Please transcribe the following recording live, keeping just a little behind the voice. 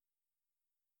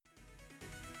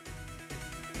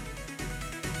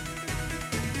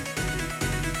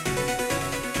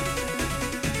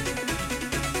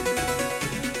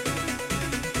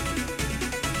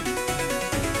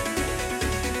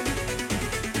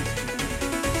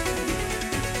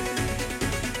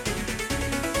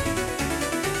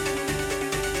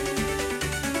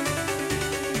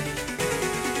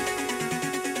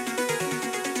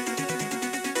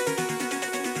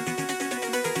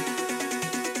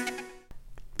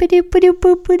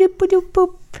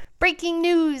Breaking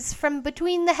news from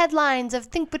between the headlines of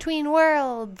Think Between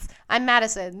Worlds. I'm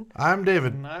Madison. I'm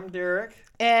David. And I'm Derek.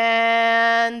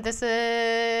 And this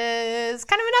is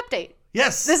kind of an update.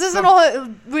 Yes. This isn't all...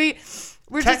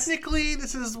 We're technically,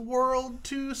 this is World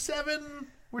 2.7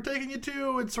 we're taking you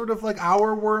to. It's sort of like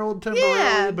our world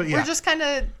temporarily, but yeah. We're just kind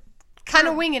of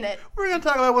winging it. We're going to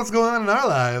talk about what's going on in our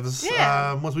lives.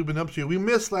 Yeah. What we've been up to. We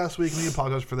missed last week, and we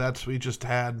apologize for that. We just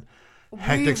had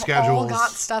hectic schedules. We've all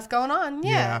got stuff going on,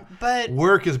 yeah. But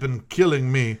work has been killing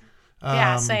me.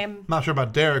 Yeah, same. Not sure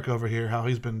about Derek over here, how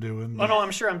he's been doing. Oh, no,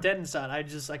 I'm sure I'm dead inside. I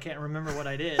can't remember what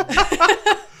I did.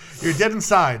 You're dead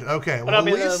inside. Okay. But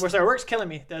well, sorry, work's killing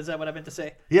me. Is that what I meant to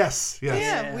say? Yes.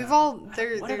 Yeah, we've all... What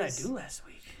did I do last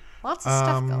week? Lots of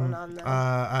stuff going on, though.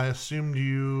 I assumed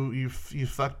you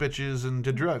fucked bitches and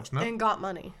did drugs, no? And got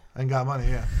money.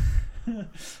 Yeah.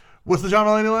 What's the John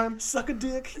Mulaney line? Suck a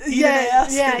dick, eat an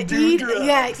ass, and do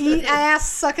drugs. Eat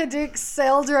ass, suck a dick,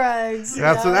 sell drugs.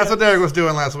 That's what Derek was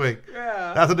doing last week.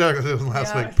 Yeah. That's what Derek was doing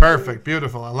last week. Perfect.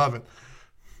 Beautiful. I love it.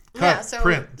 Cut,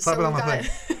 print, slap it on the thing.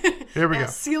 Here we go.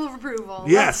 Seal of approval.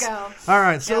 Yes. Let's go. All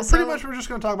right. So pretty much we're just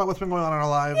going to talk about what's been going on in our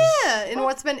lives. Yeah, and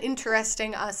what's been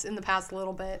interesting us in the past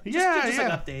little bit. Just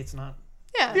like updates, not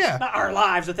our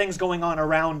lives, the things going on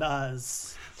around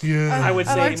us. Yeah. I would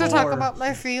say I like to more. talk about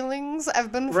my feelings.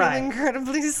 I've been feeling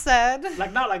incredibly sad.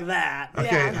 Not like that.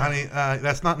 Okay, honey,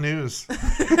 that's not news.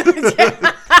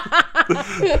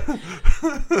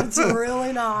 It's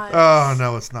really not. Oh,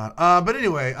 no, it's not. But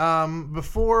anyway,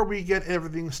 before we get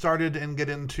everything started and get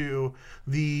into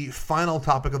the final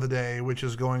topic of the day, which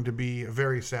is going to be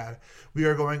very sad, we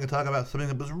are going to talk about something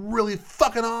that was really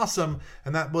fucking awesome,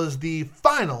 and that was the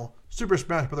final Super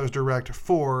Smash Bros. Direct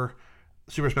for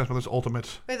Super Smash Bros.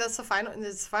 Ultimate. Wait, that's the final?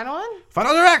 This is the final one?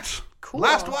 Final Direct! Cool.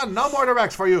 Last one. No more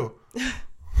Directs for you.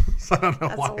 So I don't know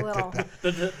why I did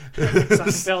that.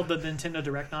 Seinfeld, the Nintendo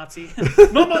Direct Nazi.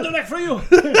 No more Direct for you.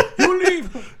 You leave.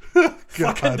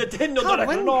 Fucking Nintendo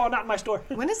Direct. No, not my store.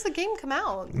 When does the game come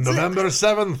out? November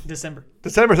 7th. December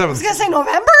 7th. I was going to say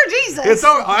November? Jesus. It's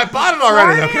over. I bought it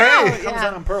already, okay? It comes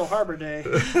out on Pearl Harbor Day.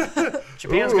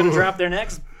 Japan's going to drop their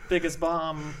next biggest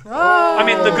bomb. Oh. I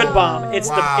mean, the good bomb. It's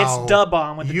the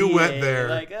bomb with the You DA. went there.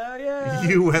 Like, oh, yeah.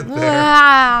 You went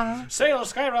there.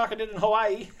 Sales skyrocketed in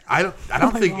Hawaii. I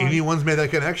don't think anyone's made that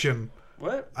connection.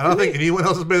 What? I don't think anyone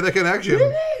else has made that connection.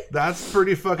 Really? That's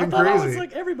pretty fucking I thought crazy. I was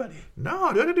like everybody. No,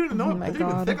 I didn't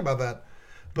even think about that.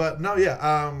 But no,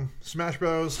 yeah. Smash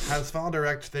Bros. Has Final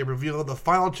Direct. They revealed the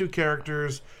final two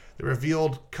characters. They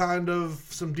revealed kind of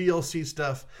some DLC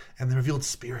stuff, and they revealed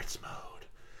Spirits Mode.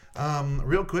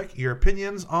 Real quick, your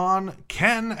opinions on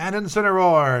Ken and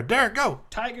Incineroar. Derek, go.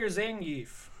 Tiger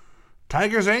Zangief.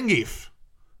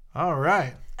 All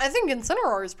right. I think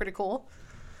Incineroar is pretty cool.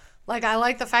 Like, I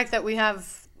like the fact that we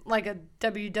have like a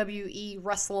WWE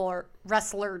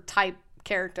wrestler type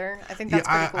character. I think that's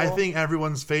pretty cool. I think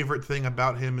everyone's favorite thing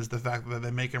about him is the fact that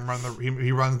they make him run he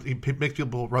makes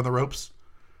people run the ropes.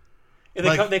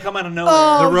 Yeah, they come out of nowhere.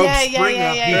 Oh, the ropes spring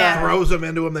up. Yeah. He throws them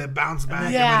into him. They bounce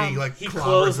back. Yeah. And then he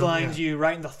clotheslines you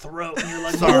right in the throat, and you're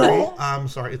like, sorry. I'm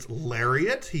sorry. It's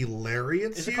lariat. He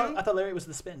lariats you. I thought lariat was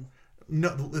the spin.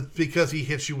 No, it's because he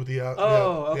hits you with the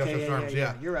okay, arms.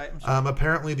 Yeah. You're right.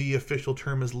 Apparently, the official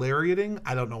term is lariating.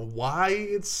 I don't know why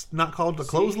it's not called a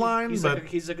clothesline. He's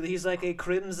like a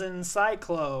Crimson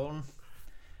Cyclone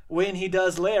when he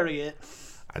does lariat.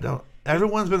 I don't.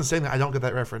 Everyone's been saying that. I don't get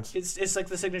that reference. It's like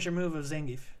the signature move of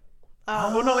Zangief.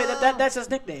 Oh no! Wait, that's his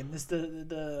nickname. It's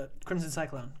the Crimson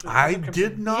Cyclone. I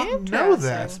did not know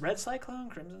that. Red Cyclone,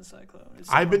 Crimson Cyclone.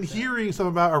 I've been hearing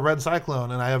something about a red cyclone,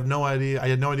 and I have no idea. I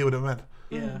had no idea what it meant.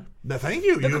 Yeah. Thank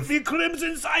you. The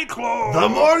Crimson Cyclone. The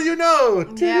more you know.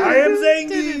 Yeah. I am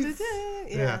Zangief.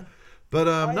 Yeah.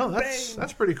 But no,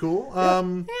 that's pretty cool.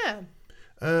 Yeah.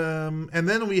 And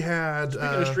then we had Speaking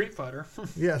of Street Fighter.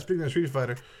 Yeah, speaking of Street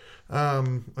Fighter.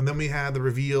 And then we had the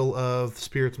reveal of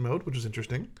Spirits Mode, which is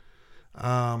interesting.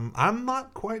 I'm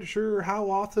not quite sure how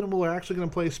often we're actually going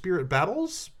to play Spirit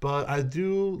Battles, but I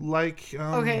do like.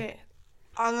 Okay,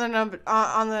 on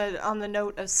the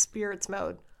note of Spirits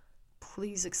Mode,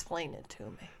 please explain it to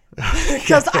me,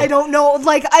 because I don't know.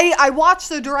 Like I watched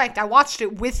the Direct, I watched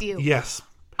it with you. Yes.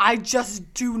 I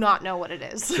just do not know what it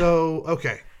is. So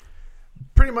okay.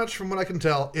 Pretty much from what I can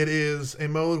tell, it is a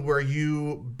mode where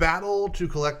you battle to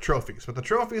collect trophies. But the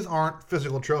trophies aren't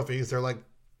physical trophies. They're like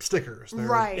stickers. They're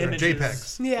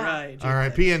JPEGs. Yeah. Right. JPEGs. All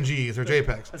right. PNGs or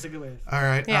JPEGs. That's a good way. All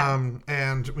right. Yeah.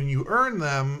 And when you earn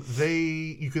them,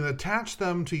 you can attach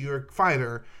them to your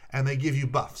fighter, and they give you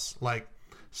buffs. Like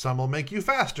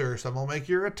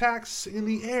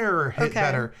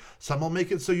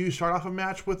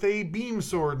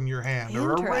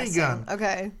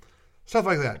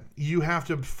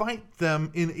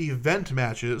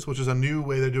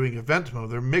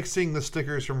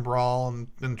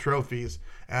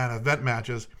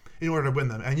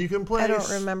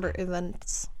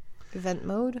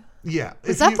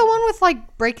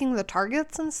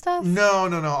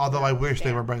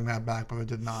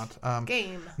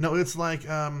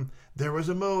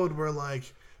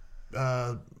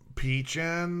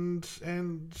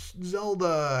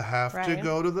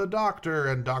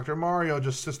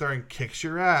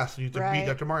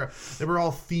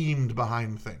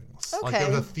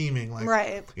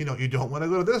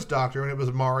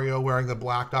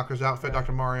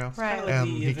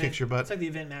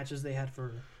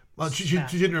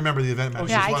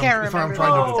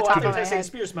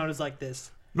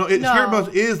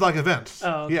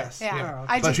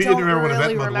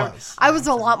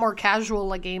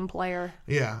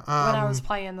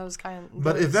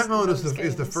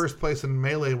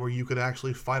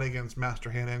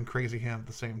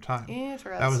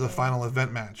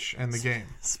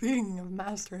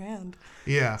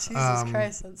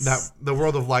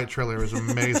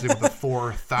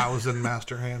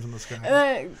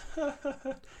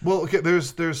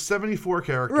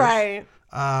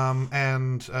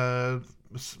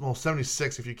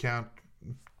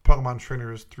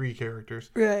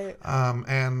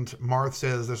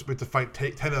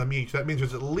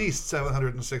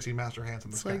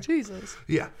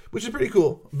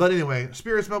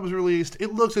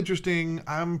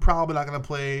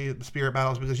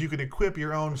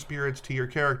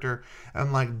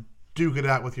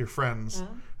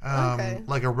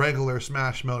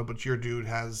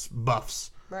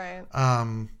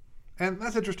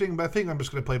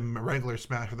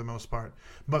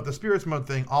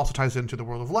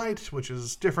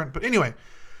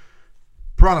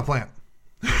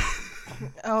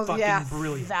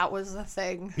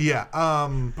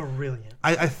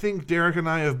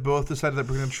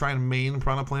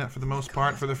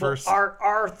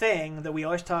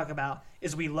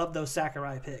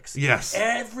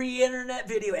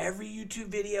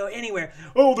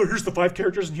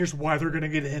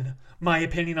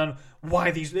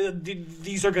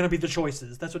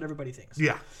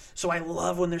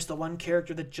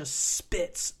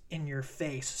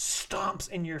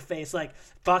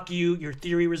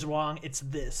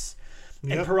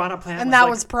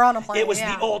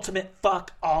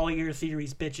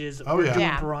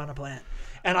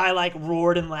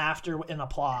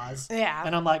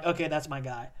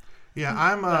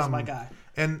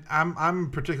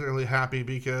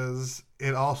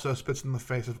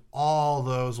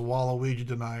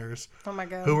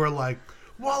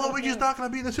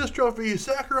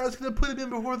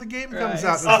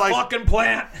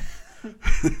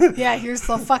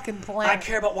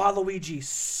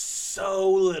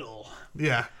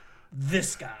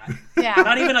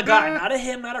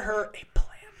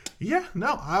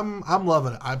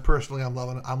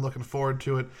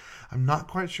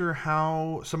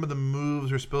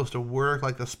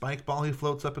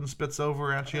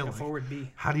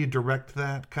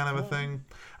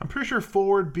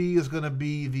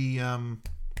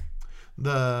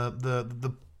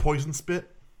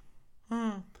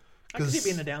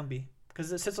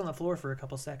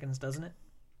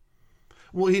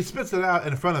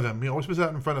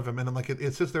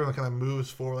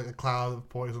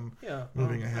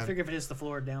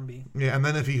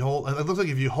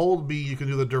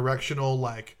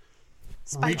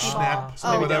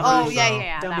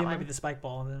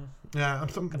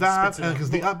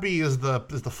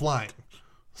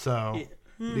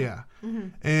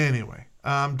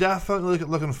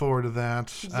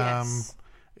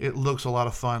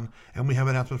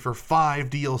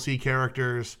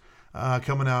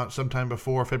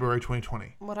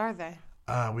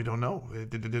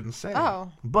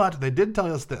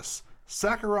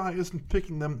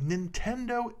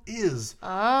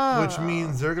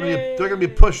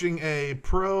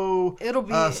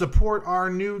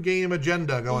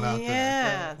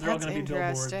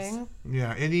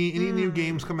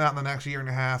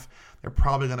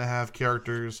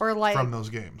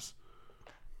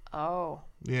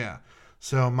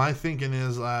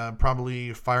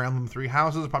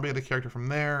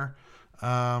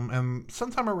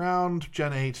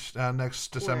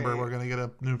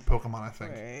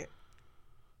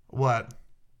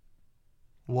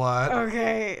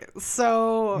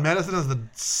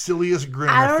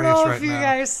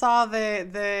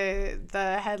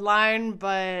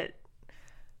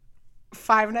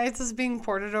Five Nights is being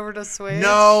ported over to Switch.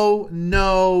 No.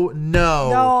 No,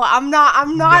 I'm not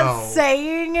No.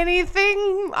 saying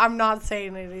anything. I'm not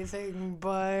saying anything,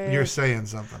 but You're saying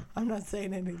something. I'm not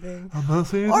saying anything. I'm not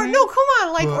saying Or no, come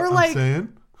on, like, or like,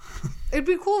 saying. it'd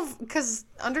be cool because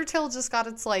Undertale just got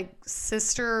its like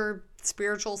sister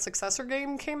spiritual successor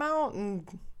game came out, and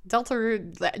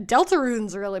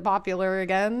Deltarune's really popular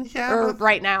again. Yeah, or but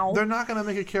right now. They're not going to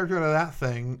make a character out of that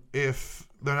thing if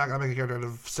they're not going to make a character out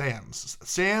of Sans.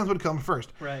 Sans would come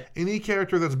first. Right. Any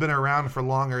character that's been around for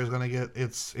longer is going to get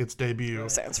its debut.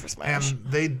 Sans for Smash.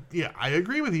 And I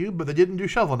agree with you, but they didn't do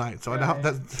Shovel Knight, so I doubt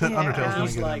that Undertale's going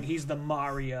He's to get like him. he's the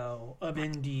Mario of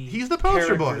indie. He's the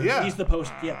poster boy, character. yeah. He's the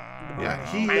post. Yeah. Yeah,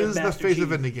 he Master is the face of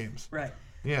Chief. indie games. Right.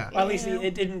 Yeah. Well, at least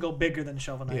it didn't go bigger than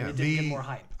Shovel Knight. Yeah, It did get more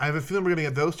hype. I have a feeling we're going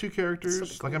to get those two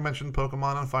characters, like I mentioned,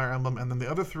 Pokemon and Fire Emblem, and then the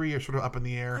other three are sort of up in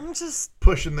the air, I'm just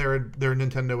pushing their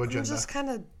Nintendo agenda. I'm just kind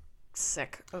of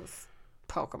sick of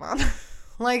Pokemon.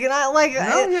 Like, and there's like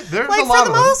a for lot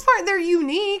the of them. most part, they're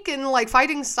unique and like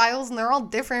fighting styles, and they're all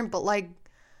different. But like,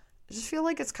 I just feel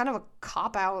like it's kind of a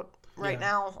cop out right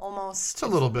now, almost. It's a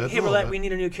little bit. Hey, Roulette, we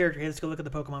need a new character. Hey, let's go look at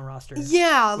the Pokemon roster.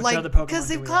 Yeah, Which like other Pokemon because do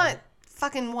they've we got have?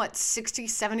 fucking 60,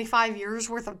 75 years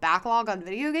worth of backlog on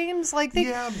video games. Like they,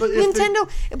 Yeah, but if Nintendo.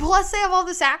 Plus, they have all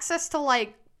this access to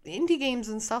like indie games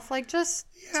and stuff. Like, just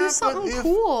Yeah, do but something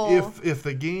cool. If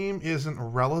the game isn't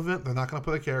relevant, they're not going to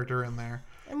put a character in there.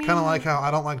 I mean, Kind of like how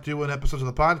I don't like doing episodes of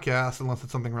the podcast unless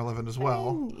it's something relevant as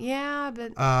well. Yeah,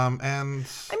 but And I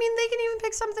mean, they can even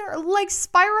pick something like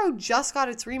Spyro just got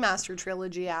its remaster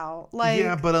trilogy out. Like,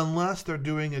 yeah, but unless they're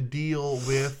doing a deal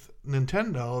with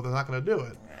Nintendo, they're not going to do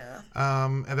it.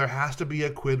 And there has to be a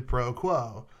quid pro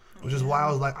quo, which is why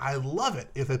I was like, I love it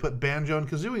if they put Banjo and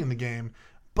Kazooie in the game,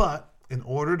 but in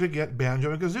order to get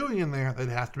Banjo and Kazooie in there, they'd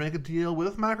have to make a deal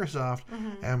with Microsoft,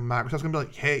 and Microsoft's gonna be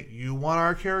like, "Hey, you want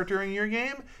our character in your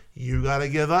game? You got to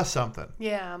give us something."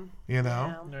 yeah. You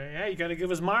know. Yeah, you got to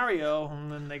give us Mario, and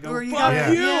then they go, Or you "Fuck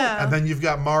gotta- you!" yeah. And then you've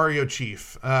got Mario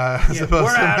Chief as opposed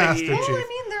we're to outta Master here. Chief. Well,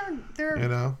 I mean, they're You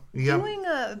know. You got- doing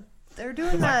that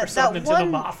Microsoft Nintendo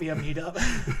one Mafia meetup.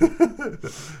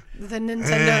 the Nintendo.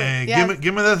 Hey, yeah,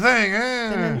 give me the thing. the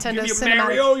eh. Nintendo Give you Cinematic.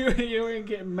 Mario, you ain't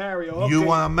getting Mario. Okay. You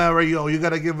want Mario? You got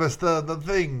to give us the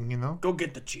thing. You know. Go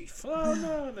get the chief. Oh,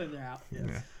 no, they're out.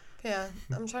 Yeah. Yeah,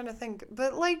 I'm trying to think,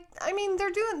 but like, I mean,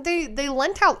 they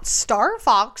lent out Star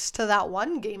Fox to that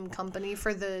one game company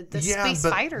for the space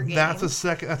fighter game. That's a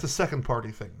second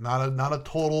party thing, not a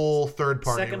total third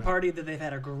party. Second party that they've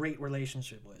had a great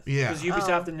relationship with. Yeah. Because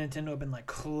Ubisoft and Nintendo have been like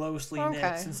closely knit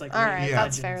Okay. since like All the right, Yeah.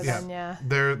 that's fair Legends. then. Yeah.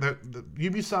 The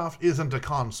Ubisoft isn't a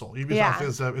console. Ubisoft Yeah,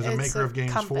 is a it's maker of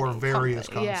games for various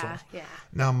company. consoles. Yeah.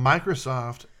 Now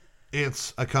Microsoft,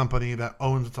 it's a company that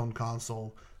owns its own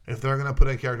console. If they're going to put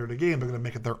a character in a game, they're going to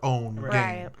make it their own game.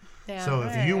 Right. Yeah. So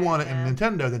if you want it in yeah.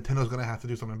 Nintendo, Nintendo's going to have to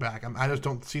do something back. I just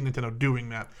don't see Nintendo doing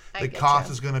that. I The get cost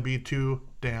you. is going to be too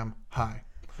damn high.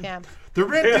 Yeah. The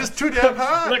rent is too damn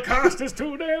high. The cost is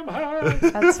too damn high.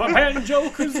 That's For Banjo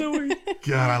Kazooie.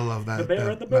 God, I love that, bear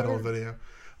that and the metal bear. video.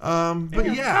 But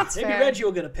yeah, that's Maybe fair. Reggie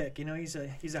will get a pick. You know, he's a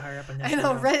higher up in I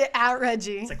know, at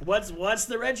Reggie. It's like, what's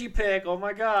the Reggie pick? Oh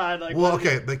my god! Like, well, what-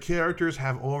 okay, the characters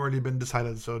have already been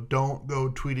decided, so don't go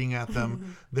tweeting at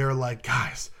them. They're like,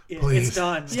 guys, please. it's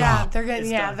done. Yeah, stop. they're getting.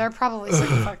 It's Yeah, done. they're probably sick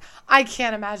of fuck. I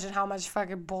can't imagine how much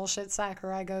fucking bullshit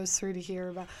Sakurai goes through to hear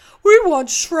about. We want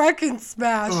Shrek and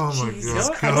Smash. Oh my Jesus.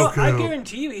 God. I Goku.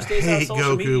 guarantee you, he stays on hate social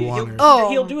Goku media. Wonder.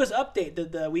 He'll do his update,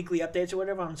 the weekly updates or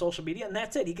whatever on social media, and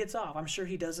that's it. He gets off. I'm sure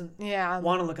he doesn't Yeah.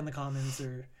 want to look in the comments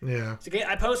or. Yeah. It's okay,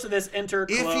 I posted this enter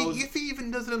close. If he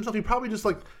even does it himself, he probably just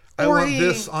like, I Or want he-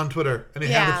 this on Twitter, and he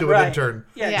Yeah. hands it to an Right. intern.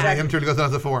 Yeah, And exactly. the intern goes down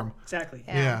to the forum. Exactly.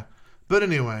 Yeah. But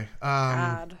anyway,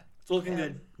 God. It's looking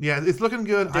good. yeah, it's looking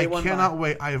good. Day I one cannot buy.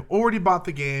 wait. I have already bought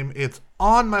the game. It's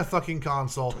on my fucking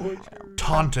console,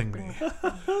 taunting me.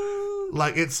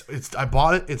 Like it's. I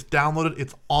bought it. It's downloaded.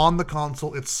 It's on the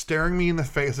console. It's staring me in the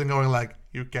face and going like,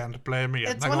 "You can't play me."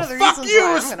 It's And I one go, of the "Fuck reasons you,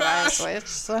 why I'm gonna buy a Smash!" Switch.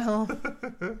 So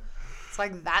it's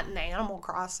like that and Animal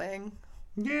Crossing.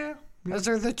 Yeah. Those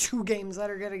are the two games that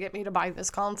are gonna get me to buy this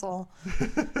console.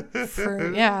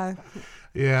 Yeah.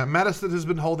 Yeah, Madison has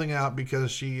been holding out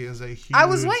because she is a huge I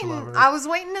was waiting. lover. I was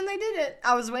waiting and they did it.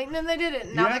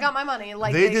 And now Yeah. they got my money.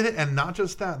 Like They did it, and not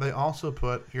just that. They also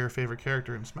put your favorite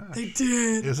character in Smash. They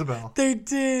did. Isabel. They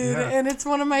did. Yeah. And it's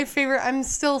one of my favorite. I'm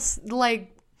still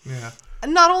like, Yeah.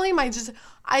 not only am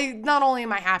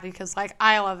I happy because like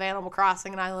I love Animal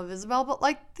Crossing and I love Isabel, but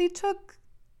like they took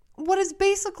what is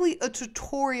basically a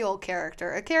tutorial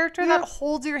character, a character that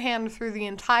holds your hand through the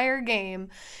entire game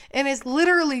and is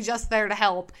literally just there to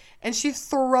help. And she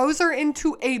throws her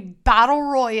into a battle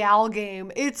royale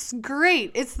game. It's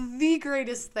great. It's the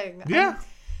greatest thing. Yeah.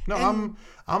 I'm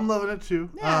loving it too.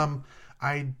 Yeah.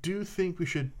 I do think we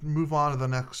should move on to the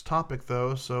next topic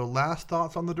though. So last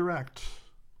thoughts on the direct.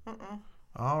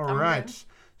 All right. good.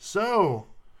 So,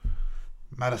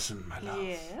 Madison, my love.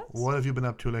 Yes? What have you been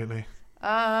up to lately?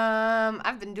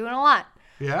 I've been doing a lot.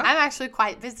 Yeah? I'm actually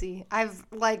quite busy. I've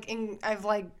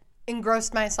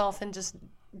engrossed myself in just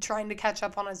trying to catch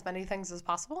up on as many things as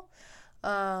possible.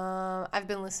 I've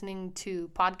been listening to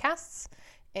podcasts,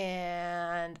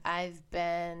 and I've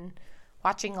been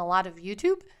watching a lot of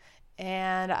YouTube,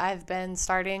 and I've been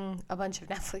starting a bunch of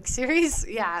Netflix series.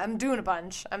 Yeah, I'm doing a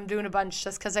bunch.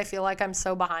 Just because I feel like I'm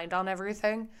so behind on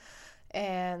everything.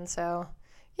 And so,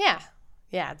 yeah,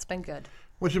 it's been good.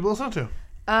 What you been listening to?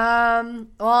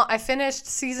 Well, I finished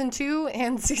season 2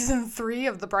 and season 3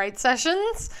 of The Bright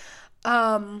Sessions.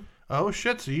 Oh,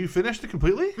 shit. So you finished it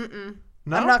completely?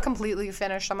 No? I'm not completely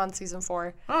finished. I'm on season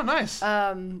 4. Oh, nice.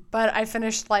 But I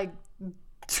finished like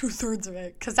 2/3 of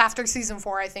it because after season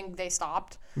 4, I think they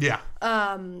stopped. Yeah.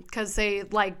 Because they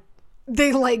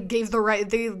gave the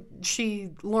right.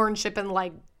 Lauren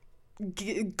Shippen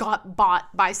got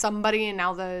bought by somebody, and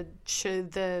now the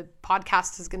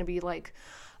podcast is going to be like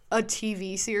a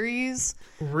TV series.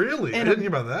 Really? I didn't hear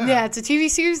about that. Yeah, it's a TV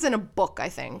series and a book, I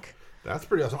think. That's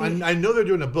pretty awesome. I know they're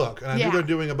doing a book, and I Yeah. know they're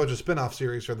doing a bunch of spin-off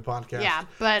series for the podcast. Yeah,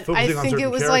 but I focusing on think certain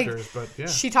it was characters, but yeah.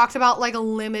 she talked about like a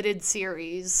limited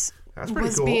series. That's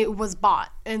pretty cool. Was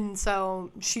bought, and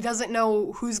so she doesn't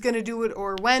know who's gonna do it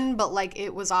or when, but like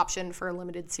it was optioned for a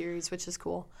limited series, which is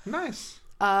cool. Nice.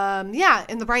 Yeah,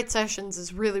 and The Bright Sessions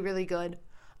is really, really good.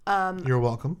 You're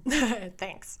welcome.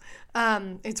 Thanks.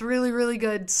 It's really, really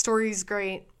good. Story's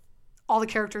great. All the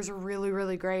characters are really,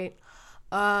 really great.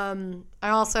 I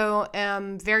also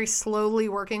am very slowly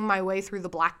working my way through the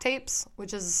Black Tapes,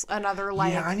 which is another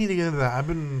Yeah, I need to get into that.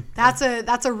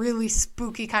 that's a really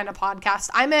spooky kind of podcast.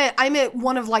 I'm at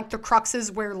one of like the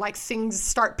cruxes where like things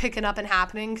start picking up and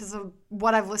happening because of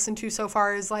what I've listened to so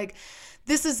far is like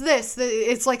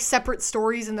it's like separate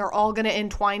stories and they're all going to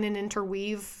entwine and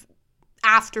interweave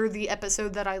after the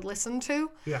episode that I listened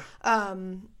to. Yeah.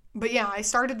 But yeah, I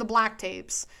started the Black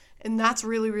Tapes and that's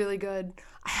really, really good.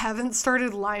 I haven't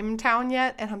started Limetown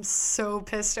yet, and I'm so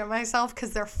pissed at myself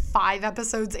because they're 5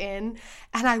 episodes in,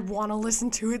 and I want to listen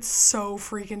to it so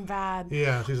freaking bad.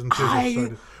 Yeah, season 2 just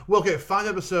started. Well, okay, 5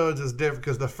 episodes is different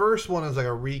because the first one is like a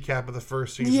recap of the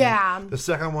first season. Yeah. The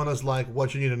second one is like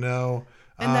what you need to know.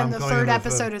 And then the going third into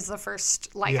episode is the first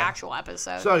actual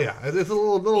episode. So yeah, it's a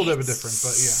little bit of a difference, but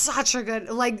yeah. Such a good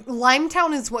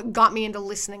Limetown is what got me into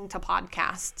listening to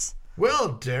podcasts. Well,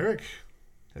 Derek,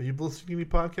 have you been listening to any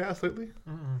podcasts lately?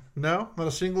 No? Not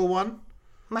a single one?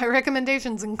 My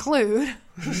recommendations include...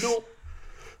 Nope.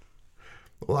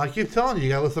 Well, I keep telling you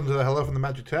gotta listen to the Hello from the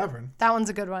Magic Tavern. That one's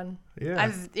a good one. Yeah.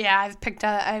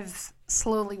 I've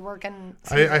slowly working...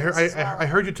 I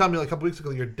heard you tell me like a couple weeks ago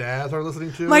that your dads are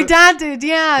listening to My it. dad did,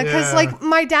 yeah. Because, Yeah. like,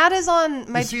 my dad is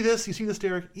on... You see this,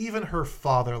 Derek? Even her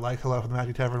father likes Hello from the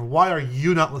Magic Tavern. Why are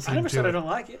you not I listening never to said it? I don't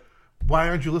like it. Why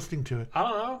aren't you listening to it? I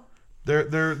don't know.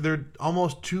 They're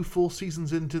almost 2 full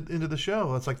seasons into the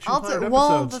show. It's like 200 episodes.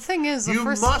 Well, the thing is, you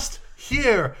must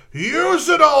hear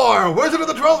Usador, Wizard of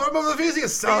the 12th Room of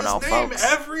Ephesians, say his name folks.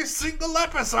 every single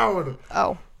episode.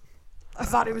 Oh. I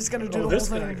thought he was going to do the whole This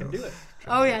thing. guy can do it.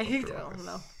 Oh, yeah, he did. Oh,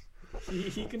 no.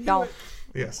 He can do Y'all, it.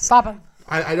 Yes. stop him.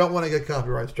 I don't want to get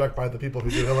copyright struck by the people who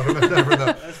do Hello from the Magic Tavern, though.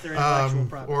 That's their intellectual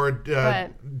property. Or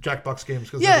But- Jackbox games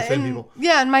because they're the same people.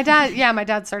 Yeah, and my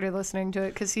dad started listening to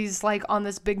it because he's, like, on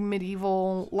this big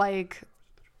medieval, like...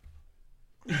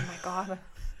 Oh, my God.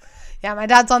 Yeah, my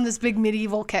dad's on this big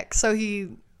medieval kick, so he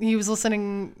was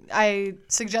listening. I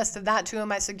suggested that to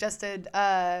him. I suggested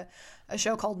a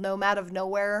show called Nomad of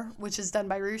Nowhere, which is done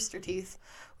by Rooster Teeth,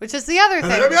 which is the other And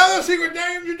thing. there may be other secret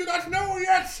names you do not know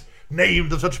yet.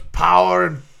 Names of such power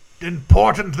and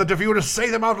importance that if you were to say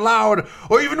them out loud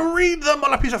or even read them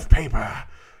on a piece of paper,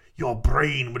 your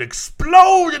brain would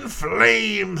explode in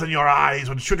flames and your eyes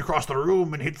would shoot across the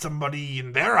room and hit somebody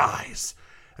in their eyes.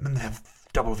 And then they have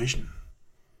double vision.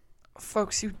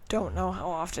 Folks, you don't know how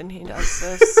often he does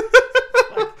this.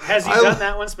 Has he done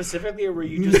that one specifically, or were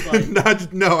you just like...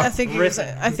 No, I think he was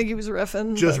riffing.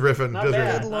 riffing. just riffing. Not Just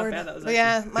bad. riffing. Not Lord. bad. That was But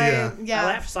actually... yeah, I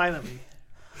laughed silently.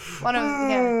 one of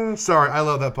yeah. Sorry, I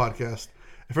love that podcast.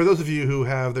 For those of you who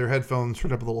have their headphones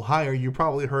turned up a little higher, you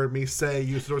probably heard me say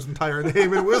Usador's entire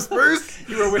name in whispers.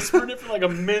 You were whispering it for like a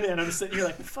minute, and I'm sitting here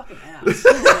like, fucking ass.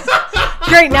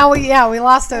 Great. Now we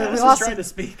lost it. I We was lost trying it. to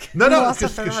speak. No, lost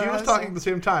because it for she was her, talking at the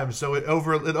same time, so it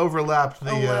overlapped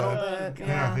the A little bit.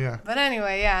 yeah. But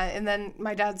anyway, yeah. And then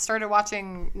my dad started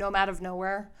watching Nomad of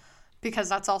Nowhere because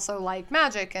that's also like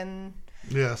magic and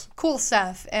Yes. cool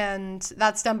stuff, and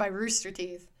that's done by Rooster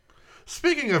Teeth.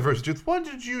 Speaking of Rooster Teeth, what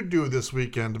did you do this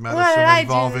weekend, What Madison, did I do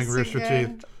involving this Rooster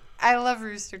weekend? Teeth? I love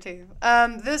Rooster Teeth.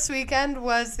 This weekend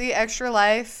was the Extra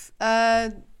Life.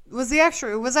 It was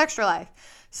Extra Life.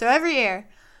 So every year,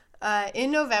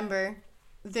 in November,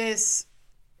 this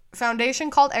foundation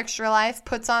called Extra Life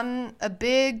puts on a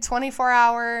big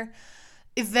 24-hour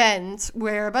event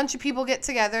where a bunch of people get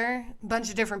together, a bunch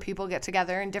of different people get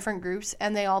together in different groups,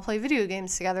 and they all play video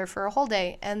games together for a whole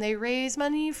day, and they raise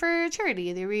money for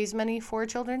charity. They raise money for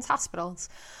children's hospitals.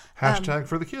 Hashtag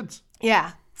for the kids.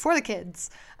 Yeah, for the kids.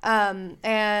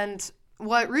 And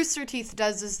what Rooster Teeth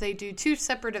does is they do 2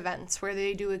 separate events where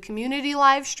they do a community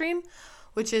live stream,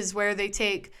 which is where they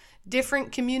take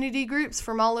different community groups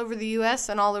from all over the U.S.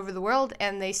 and all over the world,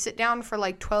 and they sit down for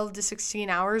like 12 to 16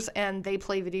 hours, and they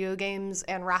play video games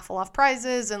and raffle off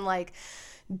prizes and like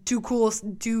do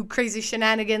crazy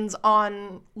shenanigans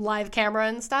on live camera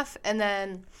and stuff. And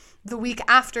then the week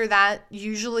after that,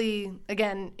 usually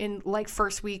again in like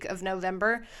first week of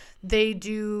November, they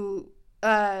do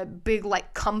a big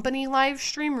like company live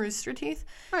stream, Rooster Teeth.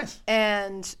 Nice.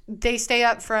 And they stay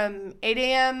up from 8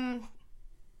 a.m.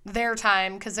 their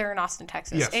time, because they're in Austin,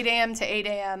 Texas. Yes. 8 a.m. to 8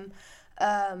 a.m.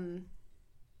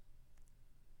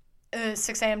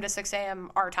 6 a.m. to 6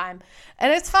 a.m. our time.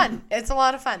 And it's fun. It's a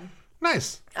lot of fun.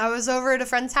 Nice. I was over at a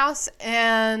friend's house,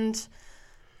 and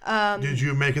Did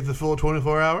you make it the full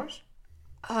 24 hours?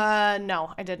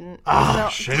 no, I didn't. Ah, No.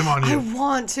 shame on you.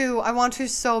 I want to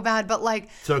so bad, but like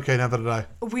It's okay, neither did I.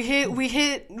 we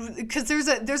hit because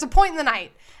there's a point in the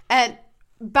night at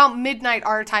about midnight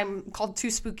our time called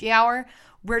Too Spooky Hour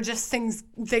where just things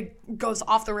goes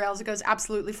off the rails. It goes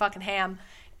absolutely fucking ham,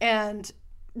 and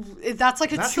that's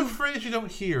like a That's two. a phrase you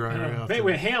don't hear very often. They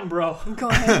went ham, bro. Go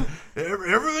ahead.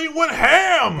 Everything went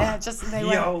ham! Yeah, just they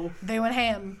Yo. went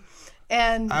ham,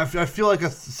 and I feel like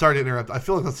sorry to interrupt. I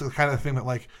feel like that's the kind of thing that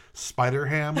like Spider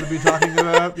Ham would be talking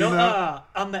about. You know?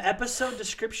 On the episode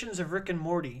descriptions of Rick and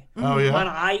Morty, Oh yeah. on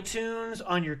iTunes,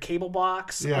 on your cable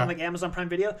box, Yeah. on like Amazon Prime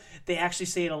Video, they actually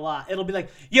say it a lot. It'll be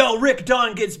like, "Yo, Rick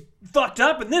Don gets fucked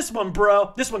up in this one,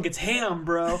 bro. This one gets ham,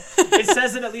 bro." It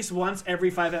says it at least once every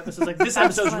 5 episodes. Like, this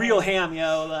episode's real ham,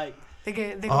 yo. Like, they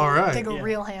go All right. they go Yeah.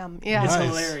 real ham. Yeah, it's Nice.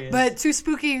 hilarious. But Too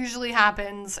Spooky usually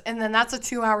happens, and then that's a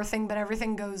 2-hour thing, but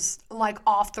everything goes like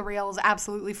off the rails,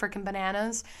 absolutely freaking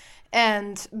bananas.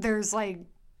 And there's like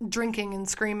drinking and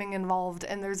screaming involved,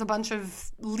 and there's a bunch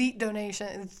of LEET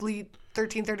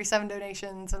 1337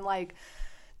 donations, and like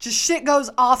just shit goes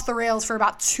off the rails for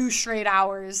about 2 straight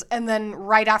hours. And then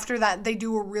right after that, they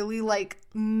do a really like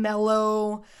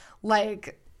mellow,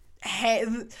 like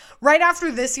right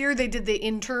after this year, they did the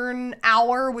intern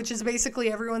hour, which is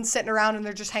basically everyone sitting around and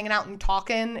they're just hanging out and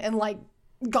talking and like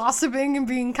gossiping and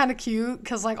being kind of cute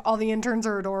because like all the interns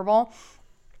are adorable.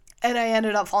 And I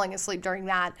ended up falling asleep during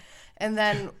that. And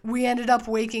then we ended up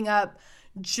waking up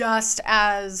just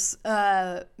as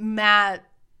Matt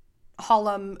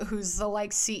Hollum, who's the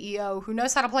like CEO who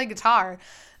knows how to play guitar,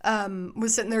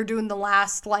 was sitting there doing the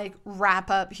last like wrap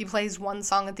up. He plays one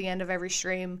song at the end of every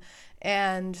stream,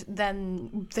 and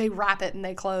then they wrap it and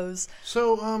they close.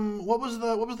 So, what was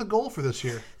the goal for this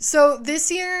year? So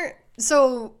this year,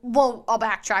 I'll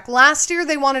backtrack. Last year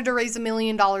they wanted to raise $1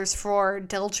 million for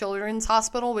Dell Children's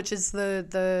Hospital, which is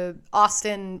the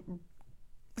Austin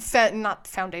not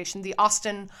foundation, the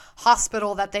Austin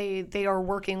hospital that they are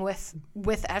working with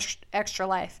Extra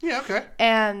Life. Yeah, okay.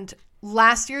 And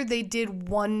last year they did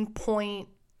 1 point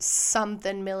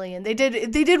something million. They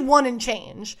did 1 and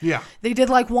change. Yeah. They did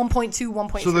like 1.2,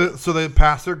 1.3. So they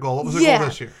passed their goal. What was their goal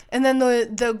this year? And then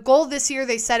the goal this year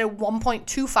they set at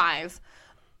 1.25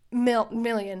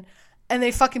 million, and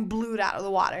they fucking blew it out of the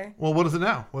water. Well, what is it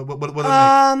now? What do they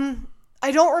make? I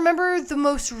don't remember the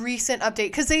most recent update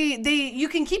because you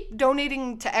can keep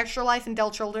donating to Extra Life and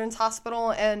Dell Children's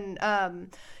Hospital, and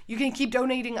you can keep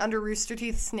donating under Rooster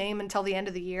Teeth's name until the end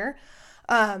of the year.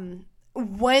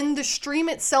 When the stream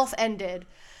itself ended,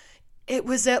 it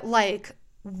was at like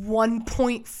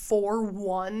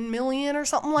 1.41 million or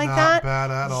something like that. Not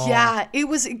bad at all. Yeah, it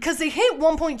was because they hit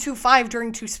 1.25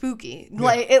 during Too Spooky,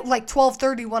 like at like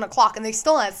 12:30, 1 o'clock, and they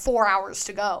still had 4 hours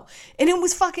to go, and it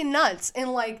was fucking nuts.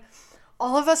 And like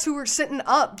all of us who were sitting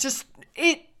up, just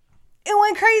it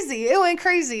went crazy. It went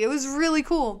crazy. It was really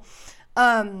cool.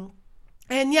 And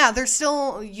yeah, they're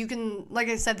still, you can, like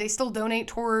I said, they still donate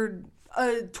toward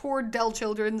Dell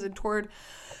Children's and toward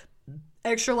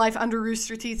Extra Life under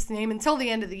Rooster Teeth's name until the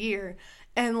end of the year.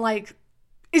 And like,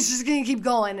 it's just going to keep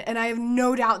going. And I have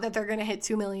no doubt that they're going to hit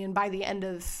 2 million by the end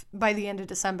of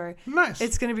December. Nice.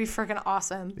 It's going to be freaking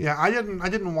awesome. Yeah, I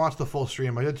didn't watch the full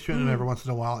stream. I did tune in every once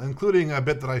in a while, including a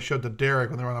bit that I showed to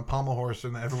Derek when they were on a pommel horse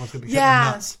and everyone's going to be hitting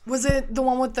the nuts. Was it the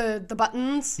one with the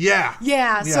buttons? Yeah.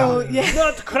 Yeah. So yeah.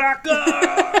 Nutcracker!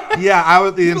 Yeah, I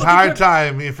was the entire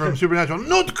time from Supernatural.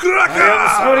 Nutcracker!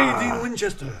 Sorry, Dean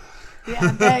Winchester.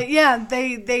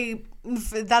 They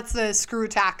that's the Screw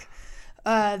Attack.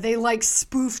 They like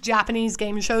spoof Japanese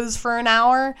game shows for an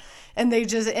hour, and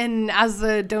as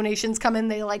the donations come in,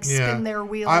 they like spin their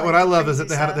wheel. What I love is that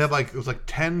they had like, it was like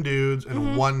 10 dudes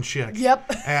and one chick.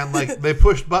 Yep. And like they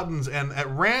pushed buttons, and at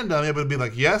random it would be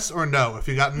like yes or no. If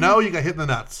you got no, you got hit in the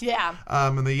nuts. Yeah.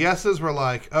 And the yeses were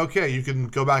like, okay, you can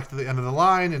go back to the end of the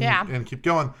line and keep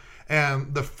going.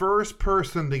 And the first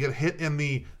person to get hit in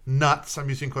the nuts, I'm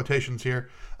using quotations here,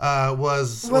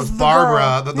 was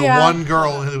Barbara, the one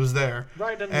girl who was there.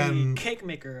 Right, and the cake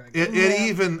maker.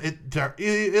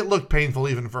 It looked painful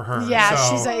even for her. Yeah,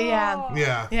 so,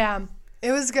 Yeah.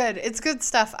 It was good. It's good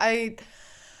stuff.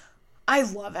 I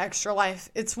love Extra Life.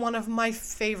 It's one of my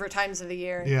favorite times of the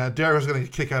year. Yeah, Derek was going to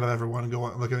kick out of everyone and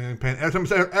go looking in pain.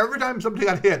 Every time somebody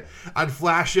got hit, I'd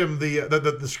flash him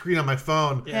the screen on my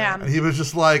phone. Yeah. And he was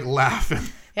just like laughing.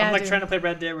 Yeah, I'm like trying to play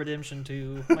Red Dead Redemption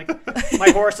 2. Like my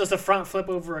horse does a front flip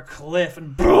over a cliff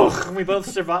and we both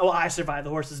survive. Well, I survive. The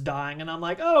horse is dying, and I'm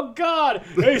like, oh god.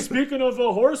 Hey, speaking of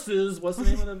horses, what's the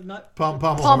name of the nut?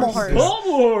 Pommel horse. Pommel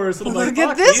horse. And I'm like, look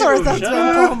at this horse that's been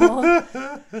pommeled.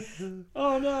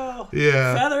 Oh no.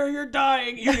 Yeah. Feather, you're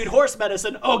dying. You need horse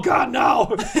medicine. Oh god,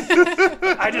 no.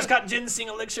 I just got ginseng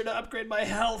elixir to upgrade my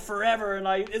health forever,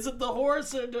 and is it the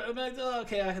horse? Or I'm like, oh,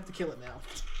 okay, I have to kill it now.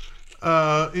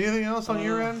 Anything else on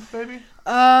your end, baby?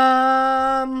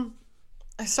 I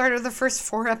started the first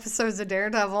 4 episodes of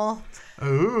Daredevil.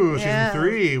 Ooh, season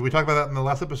 3. We talked about that in the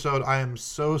last episode. I am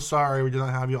so sorry we did not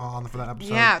have you on for that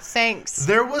episode. Yeah, thanks.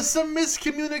 There was some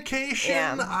miscommunication.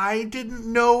 Yeah. I didn't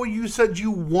know you said you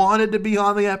wanted to be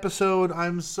on the episode.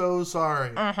 I'm so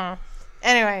sorry.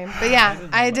 Anyway, but yeah,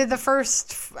 I did the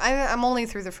first. I'm only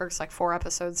through the first 4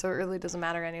 episodes, so it really doesn't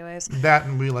matter, anyways. That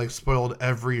and we spoiled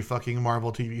every fucking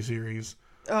Marvel TV series.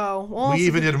 Oh, well. We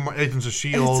even did Agents of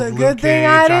S.H.I.E.L.D. It's a Luke good thing Cage,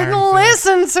 I didn't Iron Fist.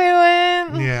 listen to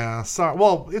it. Yeah, sorry.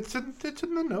 Well, it's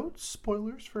in the notes.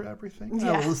 Spoilers for everything.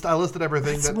 Yeah. I listed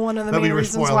everything. That's that, one of the that main we were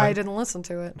reasons spoiling. why I didn't listen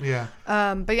to it. Yeah.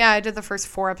 But yeah, I did the first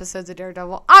 4 episodes of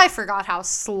Daredevil. I forgot how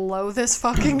slow this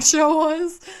fucking show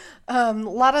was. A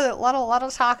lot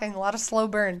of talking, a lot of slow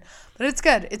burn, but it's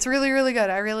good. It's really, really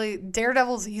good.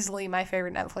 Daredevil's easily my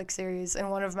favorite Netflix series and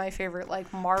one of my favorite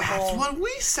Marvel. That's what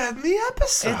we said in the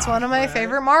episode. It's one of my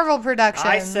favorite Marvel productions.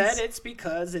 I said it's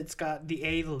because it's got the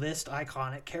A-list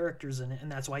iconic characters in it,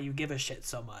 and that's why you give a shit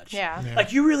so much. Yeah.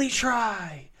 Like, you really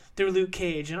try through Luke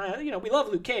Cage, and we love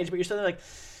Luke Cage, but you're still like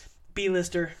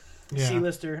B-lister,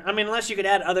 C-lister. I mean, unless you could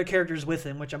add other characters with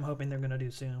him, which I'm hoping they're going to do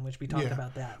soon, which we talked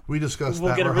about that. We discussed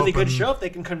we'll that. get We're a really hoping... good show if they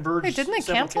can converge. Wait, didn't they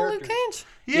cancel Luke Cage?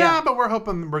 Yeah, but we're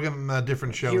hoping we're getting a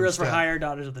different show Heroes instead. for Hire,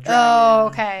 Daughters of the Dragon. Oh,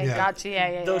 okay. Yeah. Gotcha.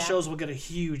 Yeah. Those shows will get a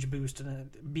huge boost in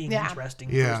it being interesting,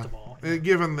 first of all.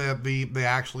 Given that they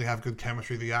actually have good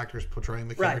chemistry, the actors portraying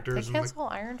the characters. They cancel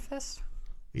Iron Fist?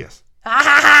 Yes.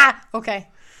 Okay.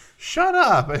 Shut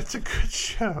up. It's a good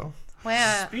show.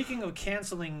 Well, Speaking of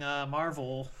canceling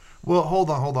Marvel... Well, hold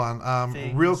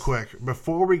on. Real quick,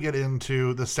 before we get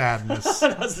into the sadness.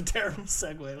 That was a terrible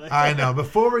segue. I know.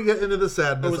 Before we get into the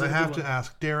sadness, was I it a have good to one?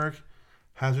 ask, Derek,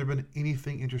 has there been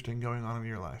anything interesting going on in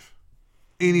your life?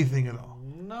 Anything at all?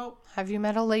 Nope. have you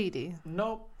met a lady?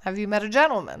 Nope. Have you met a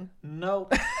gentleman?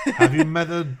 Nope. Have you met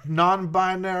a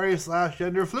non-binary /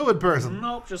 gender fluid person?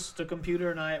 Nope. Just a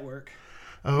computer and I at work.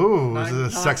 Oh, is it a Nine-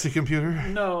 sexy computer?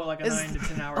 No, like a 9 to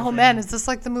 10 hour Oh thing. man, is this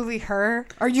like the movie Her?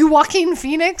 Are you Joaquin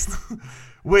Phoenix?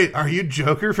 Wait, are you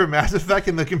Joker from Mass Effect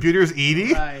and the computer's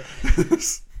Edie? Right.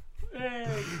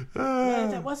 Hey,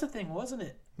 that was a thing, wasn't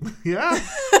it? Yeah.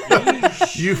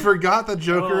 You forgot that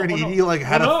Joker and Edie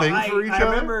had a thing for each I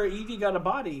other? remember Edie got a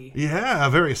body. Yeah, a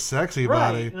very sexy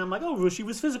Right. body. And I'm like, oh, well, she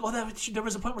was physical. There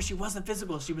was a point where she wasn't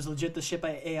physical. She was legit the shit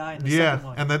by AI in the second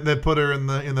one. And then they put her in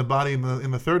the body in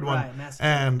the third one. Right, Mass Effect.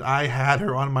 And I had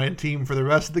her on my team for the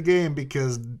rest of the game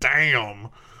because damn,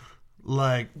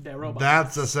 That robot.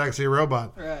 that's a sexy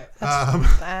robot. Right.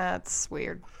 That's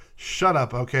weird. Shut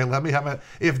up, okay? Let me have it.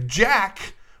 If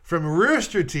Jack from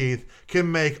Rooster Teeth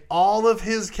can make all of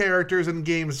his characters in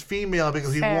games female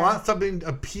because he Fair. wants something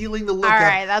appealing to look All at.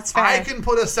 right, that's fair. I can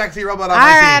put a sexy robot on All my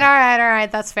right, team. all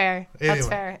right. That's fair. That's Anyway.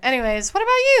 fair. Anyways, what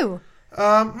about you?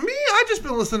 Me, I just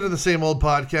been listening to the same old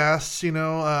podcasts. You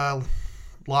know, a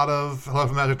lot of Hello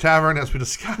from Magic Tavern, as we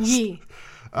discussed. Yee.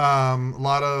 A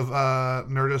lot of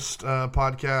Nerdist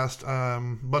podcast,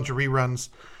 bunch of reruns,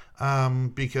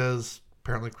 because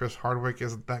apparently Chris Hardwick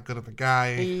isn't that good of a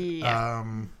guy. Yeah.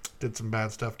 Did some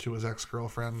bad stuff to his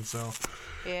ex-girlfriend. So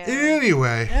Yeah.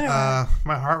 anyway,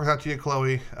 my heart was out to you,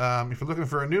 Chloe. If you're looking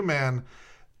for a new man,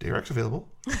 Derek's available.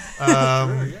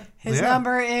 His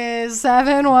number is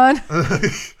 71.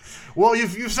 Well,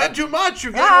 you've said too much.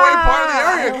 You're giving away part of the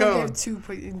I area only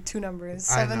code. gave two numbers.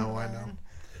 I 7. know.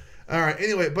 All right.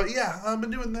 Anyway, but yeah, I've been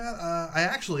doing that. I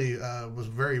actually was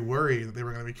very worried that they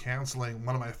were going to be canceling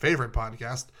one of my favorite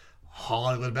podcasts,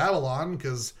 Hollywood Babylon,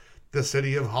 because the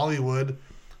city of Hollywood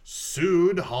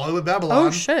sued Hollywood Babylon.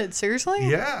 Oh shit! Seriously?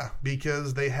 Yeah,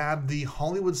 because they had the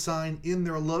Hollywood sign in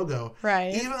their logo.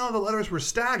 Right. Even though the letters were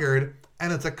staggered,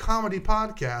 and it's a comedy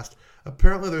podcast.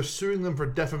 Apparently, they're suing them for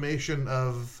defamation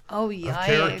of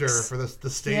character Yikes. for the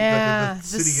state, Yeah, the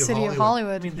city of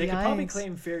Hollywood. I mean, they could probably Yikes.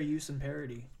 claim fair use and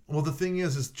parody. Well, the thing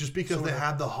is just because they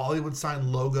had the Hollywood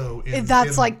sign logo in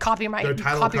That's in like their copyright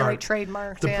title card.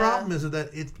 trademark. The yeah. problem is that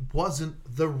it wasn't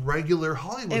the regular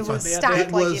Hollywood It sign. was They had stacked, to-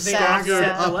 It like was you said. staggered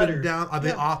Yeah. up letter. and down. They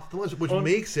Yeah. off the list, which Well,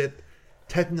 makes it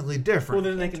technically different. Well,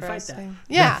 then they can fight that. Interesting.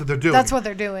 Yeah, That's what they're doing. That's what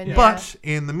they're doing. Yeah. But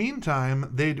in the meantime,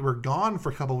 they were gone for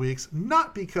a couple weeks,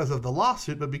 not because of the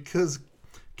lawsuit, but because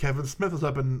Kevin Smith was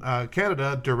up in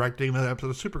Canada directing the episode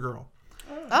of Supergirl.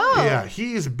 oh, Yeah,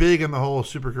 he's big in the whole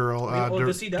Supergirl Well,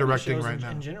 the CW directing shows right in,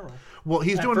 now. in general. Well,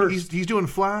 he's At doing first. he's doing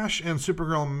Flash and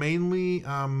Supergirl mainly.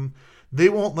 They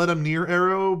won't let him near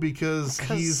Arrow because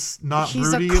he's not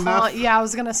broody enough. Yeah, I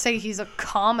was gonna say he's a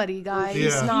comedy guy.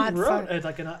 He's Yeah. not. He wrote fun.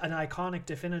 like an iconic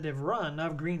definitive run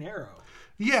of Green Arrow.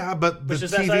 Yeah, but the Which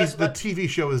is- that's- TV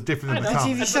show is different than the I know.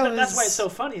 comic. TV And- show but that's why is it's so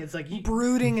funny. It's like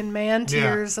brooding and man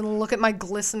tears, and look at my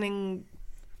glistening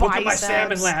look at my biceps.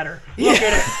 salmon ladder. Look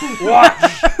at it.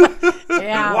 Watch.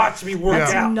 Yeah, Watch me work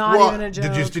That's out. not even a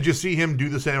joke. Did you see him do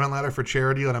the salmon ladder for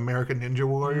charity on American Ninja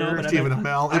Warrior? No, but I Stephen bet-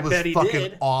 Amell. I It was bet he fucking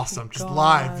did. awesome. Just God.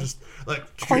 live, just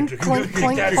like Clink, clink,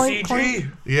 clink, That's clink, CG. clink.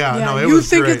 Yeah, Yeah, no, it you was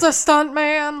think great. it's a stunt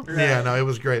man? Yeah, no, it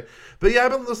was great. But yeah,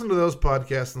 I've been listening to those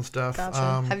podcasts and stuff.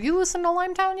 Gotcha. Have you listened to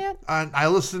Limetown yet? I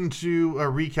listened to a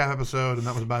recap episode, and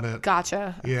that was about it.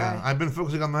 Gotcha. Yeah, Okay. I've been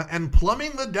focusing on that and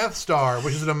Plumbing the Death Star,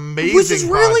 which is an amazing Which is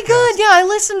really podcast. good. Yeah, I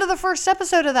listened to the first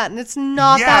episode of that, and it's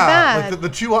not that bad. like the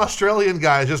two Australian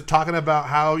guys just talking about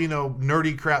how,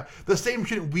 nerdy crap. The same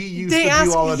shit we used they to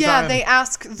ask, do all the time. they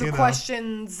ask the you know.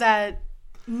 questions that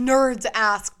nerds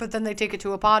ask, but then they take it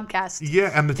to a podcast.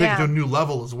 Yeah, and they take it to Yeah. a new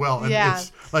level as well. And Yeah.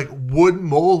 it's like, would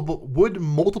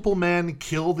multiple men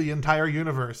kill the entire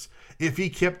universe? If he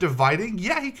kept dividing,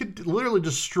 yeah, he could literally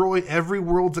destroy every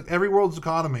world's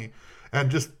economy. And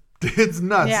just, it's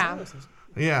nuts. Yeah.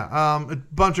 Yeah, a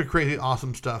bunch of crazy,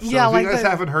 awesome stuff. So Yeah, if like you guys the-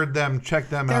 haven't heard them, check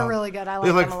them out. They're really good. I like They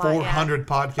have like them a lot, yeah. 400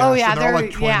 podcasts. Oh yeah, and they're all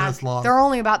like 20 minutes long. They're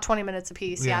only about 20 minutes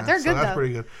apiece. Yeah, they're so good that's though.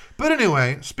 pretty good. But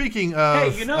anyway, speaking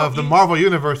of, Hey, of the Marvel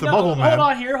Universe, the Mobile Man.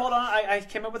 Hold on. I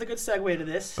came up with a good segue to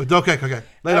this. Okay.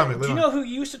 Lay it on me. Do you know who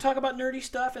used to talk about nerdy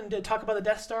stuff and did talk about the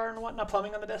Death Star and whatnot,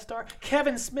 plumbing on the Death Star?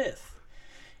 Kevin Smith,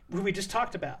 who we just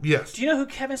talked about. Yes. Do you know who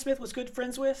Kevin Smith was good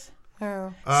friends with?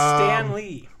 Oh. Stan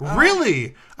Lee,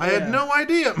 Really? I had Yeah. no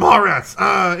idea. Mallrats.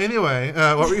 Anyway,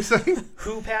 what were you saying?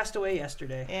 who passed away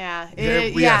yesterday. Yeah.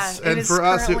 Yes, it and is for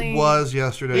us, currently- it was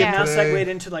yesterday. Yeah. Now Today- segued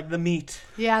into like the meat,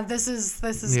 Yeah, this is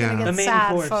Yeah. gonna the get main sad,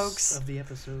 course folks. of the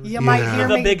episode. You might Yeah. hear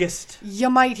the me. biggest. You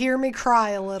might hear me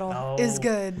cry a little. No. Is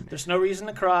good. There's no reason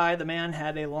to cry. The man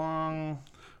had a long.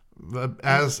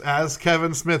 As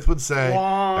Kevin Smith would say,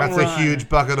 Long that's run. a huge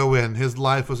bucket of wind. His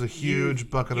life was a huge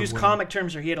bucket of Use wind. comic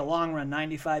terms, or he had a long run,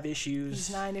 95 issues.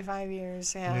 He's 95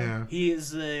 years. Yeah. Yeah. He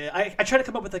is. I try to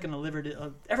come up with like an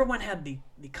alliterative. Everyone had the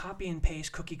copy and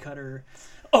paste cookie cutter.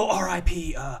 Oh,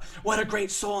 R.I.P. What a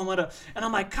great soul, and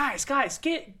I'm like, guys,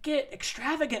 get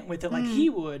extravagant with it like he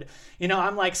would.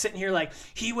 I'm like sitting here like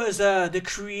he was the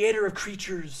creator of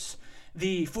creatures,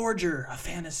 the forger of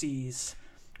fantasies.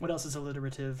 What else is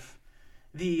alliterative?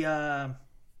 The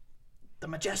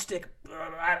majestic.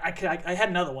 I had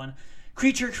another one.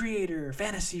 Creature creator,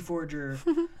 fantasy forger,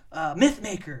 myth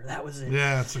maker. That was it.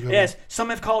 Yeah, it's a good Yes, some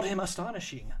have called him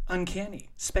astonishing, uncanny,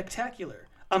 spectacular,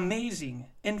 amazing,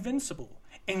 invincible,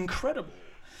 incredible.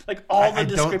 Like all one. the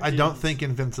descriptions. I don't think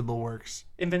Invincible works.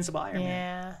 Invincible Iron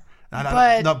Man. Yeah. Not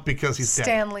But not because he's dead.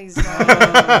 Stanley's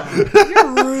not.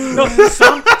 You're rude. No,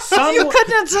 You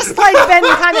couldn't have just like been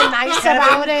kind of nice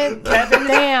about it.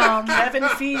 Damn.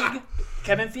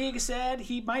 Kevin Feige said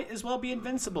he might as well be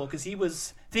invincible because he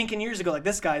was thinking years ago, like,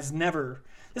 this guy's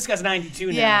 92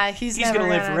 now. Yeah, he's never going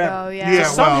to live gonna forever. go, yeah. Yeah,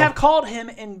 Some well- have called him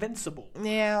invincible.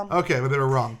 Yeah. Okay, but they were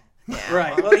wrong.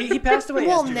 Right. Well, he passed away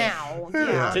Well, yesterday. now.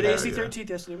 Yeah. Yeah. Today's Yeah, the 13th.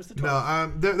 Yesterday was the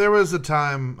 12th. No, there was a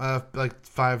time, like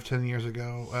 5-10 years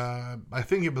ago. I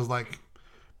think it was like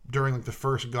during like the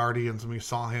first Guardians, when we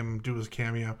saw him do his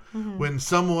cameo, when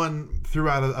someone threw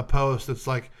out a post that's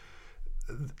like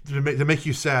to make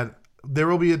you sad. There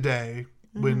will be a day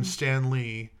when Stan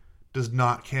Lee does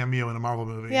not cameo in a Marvel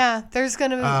movie. Yeah, there's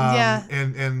gonna be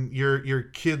and your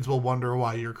kids will wonder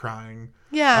why you're crying.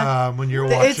 Yeah. When you're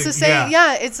watching. It's the same.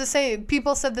 Yeah, it's the same.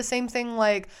 People said the same thing.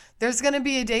 Like, there's going to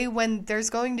be a day when there's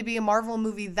going to be a Marvel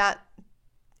movie that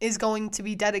is going to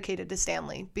be dedicated to Stan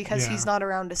Lee because he's not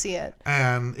around to see it.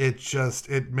 And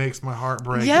it makes my heart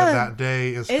break Yeah. that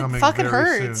day is It coming fucking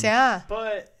very hurts. soon. Yeah.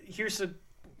 But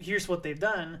here's what they've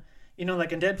done. You know,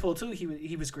 like in Deadpool 2,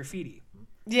 he was graffiti.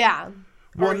 Yeah.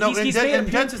 Well, Or no, he's made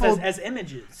appearances as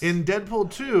images. In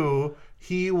Deadpool 2,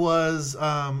 he was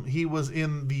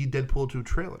in the Deadpool 2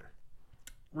 trailer.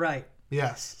 Right.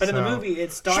 Yes. But in the movie,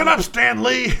 it's Shut up, Stan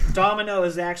Lee! Domino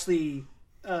is actually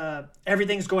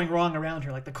everything's going wrong around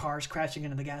her, like the car's crashing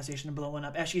into the gas station and blowing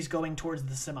up as she's going towards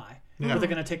the semi. Where they're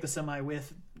going to take the semi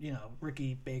with,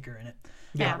 Ricky Baker in it.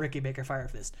 Yeah. Not Ricky Baker, Fire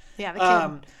Fist. Yeah, the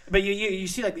kid. But you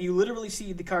see, like, you literally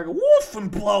see the car go woof and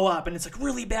blow up, and it's like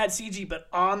really bad CG. But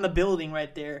on the building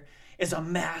right there is a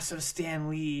massive Stan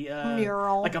Lee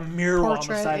Mural. like a mural on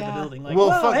Portrait, the side of yeah. the building. Like,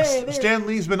 Well, whoa, fuck, hey, there. Stan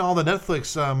Lee's been all the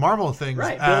Netflix Marvel things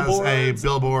Right, as a billboards.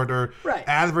 billboard or Right.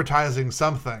 advertising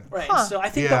something. Right. Huh. So I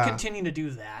think Yeah. they'll continue to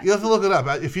do that. You have to look it up.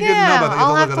 If you didn't know Yeah, about that, you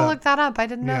I'll have have to to look look that up. I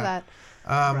didn't know Yeah. that. it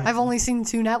up. I've only seen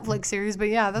 2 Netflix series, but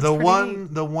yeah, that's The pretty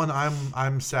neat. one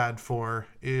I'm sad for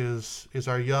is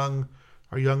our young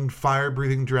fire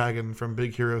breathing dragon from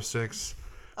Big Hero 6,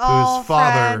 Oh, whose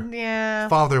father Fred, yeah.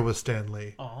 father was Stan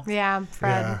Lee. Oh. Yeah,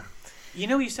 Fred. Yeah. You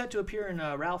know he's set to appear in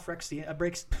Ralph Breaks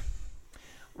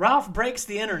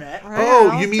the Internet.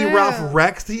 Oh, you mean too. Ralph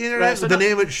Wrecks the Internet? Right, so the no-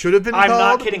 name it should have been I'm called?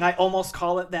 not kidding. I almost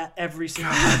call it that every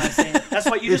single time I say it. That's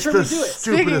why you It's just heard the me do it.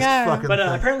 stupidest Speaking of- fucking But thing.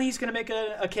 apparently he's going to make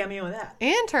a cameo in that.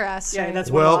 Interesting. Yeah,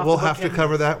 that's one Well, off we'll the book have to cameo.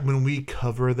 cover that when we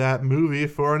cover that movie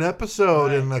for an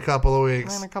episode in a couple of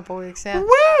weeks. In a couple weeks, yeah. Woo!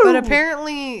 But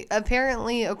apparently,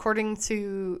 according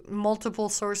to multiple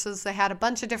sources, they had a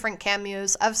bunch of different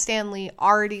cameos of Stan Lee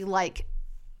already like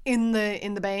in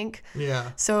the bank.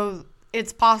 Yeah. So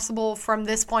it's possible from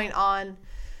this point on,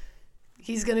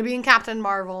 he's going to be in Captain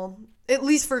Marvel, at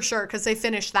least for sure, because they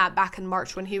finished that back in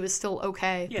March when he was still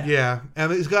okay. Yeah. Yeah,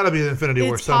 and he's got to be in Infinity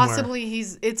War It's somewhere.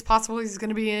 possible he's going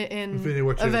to be in Infinity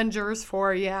War 2. Avengers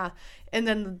 4, yeah. And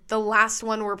then the last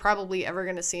one we're probably ever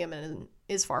going to see him in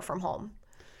is Far From Home,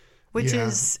 which Yeah.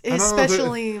 is I don't know if they're-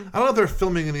 especially. I don't know if they're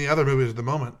filming any other movies at the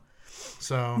moment.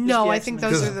 So No, the I think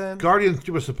X-Men. those because are the Guardians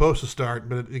 2 was supposed to start,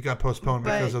 but it got postponed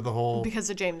but because of the whole.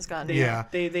 because of James Gunn. Yeah.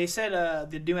 They said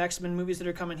the new X-Men movies that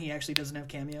are coming, he actually doesn't have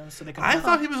cameos. So they I confirmed.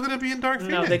 thought he was going to be in Dark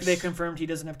No, Phoenix. they confirmed he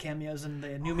doesn't have cameos in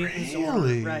the New Mutants.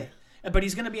 Really? Right. But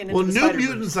he's going to be in Into Well, the New Spider-Verse.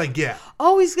 Mutants I get.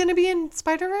 Oh, he's gonna be in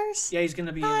Spider Verse. Yeah, he's going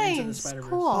to be in Into the Nice, Spider-Verse.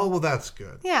 cool. Oh well, that's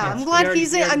good. Yeah, Yes, I'm we glad already-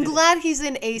 he's we in. already I'm did it. glad he's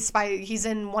in He's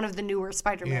in one of the newer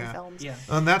Spider-Man Yeah. films. Yeah.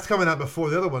 And that's coming out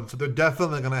before the other one, so they're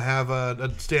definitely going to have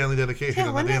a Stanley dedication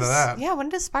at when the end of that. when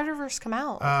does Spider Verse come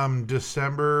out?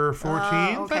 December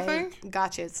 14th, okay. I think.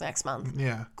 Gotcha. It's next month.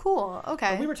 Yeah. Cool.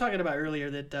 Okay. We were talking about earlier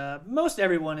that most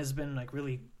everyone has been like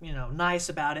really, nice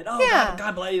about it. Oh, Yeah.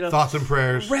 God bless, Thoughts and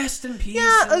prayers. rest in peace.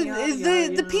 Yeah, and yada,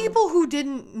 yada, the people who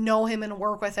didn't know him and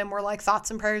work with him were like thoughts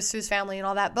and prayers to his family and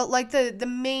all that. But like the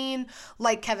main,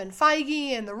 like Kevin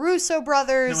Feige and the Russo No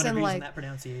brothers one and agrees on like that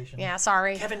pronunciation. yeah,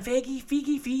 sorry. Kevin Feige,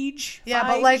 Feige. Yeah,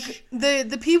 but like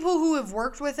the people who have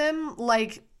worked with him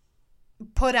like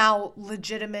put out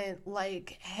legitimate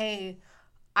like, hey,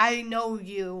 I know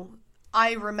you.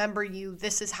 I remember you.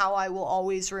 This is how I will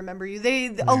always remember you.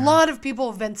 A lot of people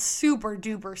have been super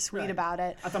duper sweet Right. about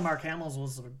it. I thought Mark Hamill's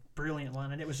was a brilliant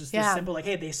one, and it was just Yeah. this simple, like,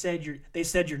 hey, they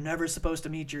said you're never supposed to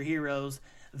meet your heroes.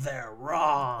 They're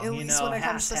wrong. At least when it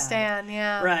comes to Stan,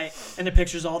 yeah. Right, and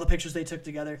all the pictures they took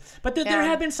together. But there Yeah.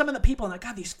 have been some of the people, and like,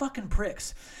 God, these fucking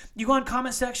pricks. You go on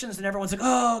comment sections, and everyone's like,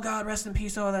 oh, God, rest in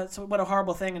peace. Oh, what a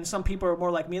horrible thing. And some people are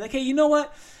more like me, like, hey, you know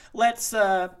what? Let's,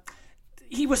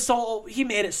 he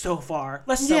made it so far.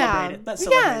 Let's celebrate it. Let's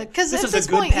celebrate Yeah, it. because at was this a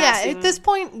good point, passing. at this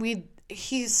point,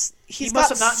 he's must got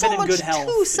have not so been in much good health.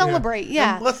 to celebrate.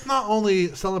 Yeah. And let's not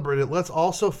only celebrate it, let's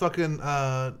also fucking,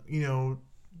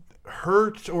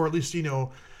 hurt or at least,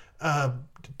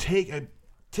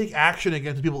 take action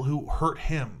against the people who hurt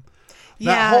him.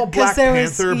 Yeah, whole Black there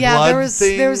Panther was blood there was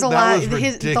thing, there was a that lot was the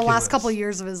ridiculous. last couple of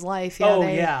years of his life. Yeah, Oh,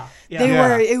 they, yeah. they Yeah.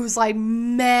 were. It was like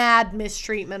mad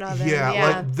mistreatment of him. Yeah,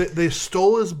 Yeah, like they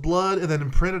stole his blood and then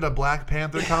printed a Black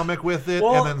Panther comic with it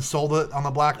Well, and then sold it on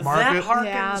the black market. That harkens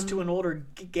Yeah. to an older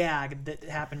gag that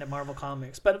happened at Marvel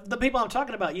Comics. But the people I'm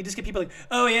talking about, you just get people like,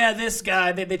 oh yeah, this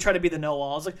guy. They try to be the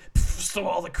know-alls. Like, stole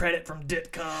all the credit from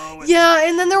Ditko. And, yeah,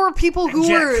 and then there were people who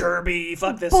Jack were Kirby.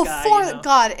 Fuck this before guy. You know?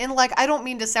 God, and like I don't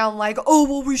mean to sound like, oh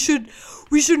well, we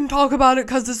shouldn't talk about it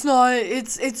because it's not,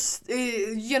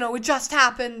 you know, it just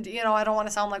happened. You know, I don't want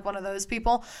to sound like one of those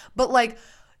people, but like.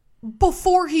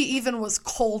 Before he even was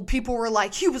cold, people were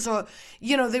like, he was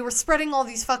they were spreading all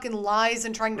these fucking lies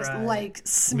and trying to Right. like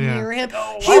smear him.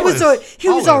 oh, He was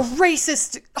always. a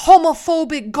racist,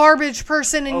 homophobic, garbage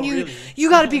person, and Oh, really? you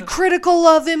got to be critical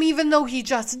of him even though he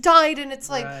just died. And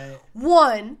it's like, Right.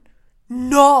 one,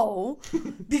 no,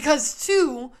 because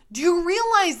two, do you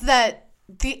realize that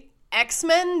the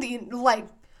X-Men,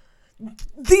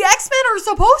 the X-Men are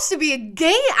supposed to be a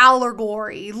gay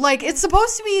allegory. Like, it's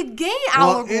supposed to be a gay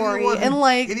allegory.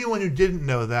 Anyone who didn't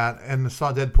know that and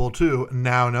saw Deadpool 2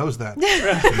 now knows that.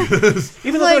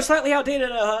 Even though they're slightly outdated,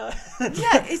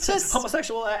 yeah, it's just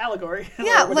homosexual allegory.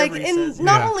 yeah, or like, whatever he and says.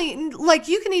 not Yeah. only like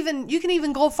you can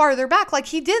even go farther back. Like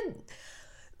he did,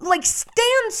 like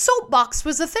Stan's soapbox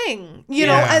was a thing. You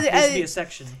know, Yeah. There used to be a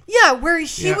section. yeah, where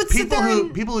he would sit there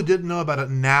and people who didn't know about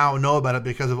it now know about it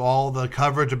because of all the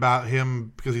coverage about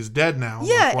him because he's dead now.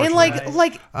 yeah, and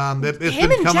unfortunately. It's him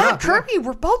been and coming Jack up, yeah. Kirby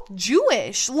were both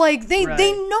Jewish. Like they Right.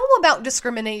 know about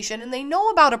discrimination and they know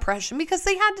about oppression because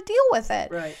they had to deal with it.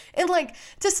 Right. And like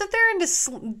to sit there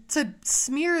and to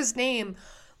smear his name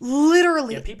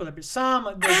literally Yeah, people there's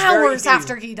very hours few,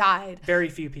 after he died. Very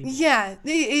few people. Yeah,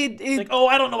 it Like, oh,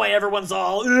 I don't know why everyone's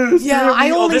all. Yeah, I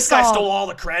only this guy saw- stole all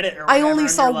the credit. Or I whatever," only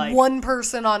and saw you're like, one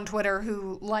person on Twitter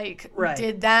who like Right.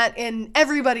 did that, and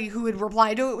everybody who would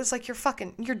reply to it was like, "You're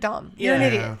dumb. You're an Yeah.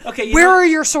 idiot. Okay, where are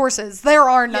your sources? There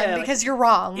are none Yeah, like, because you're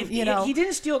wrong. If, you know, he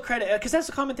didn't steal credit because that's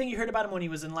a common thing you heard about him when he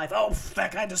was in life. Oh,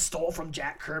 that guy just stole from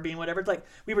Jack Kirby and whatever. It's like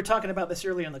we were talking about this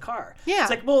earlier in the car. Yeah. It's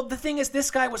like, well, the thing is,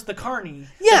 this guy was the carny.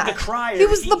 Yeah. the crier. He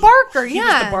was the barker, He was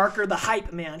yeah. the barker, the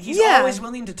hype man. He's Yeah. always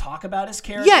willing to talk about his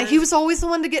character. yeah, he was always the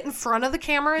one to get in front of the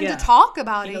camera and Yeah. to talk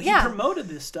about You know, it. he Yeah, promoted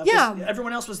this stuff. 'cause Yeah.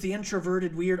 everyone else was the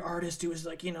introverted, weird artist who was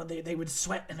like, they would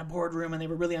sweat in a boardroom and they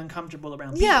were really uncomfortable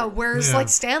around people. yeah. Whereas Yeah. like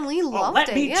Stan Lee loved Let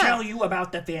it. me yeah. tell you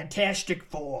about the Fantastic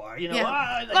Four. You know, Yeah.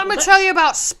 like, Let me tell you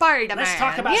about Spider-Man. Let's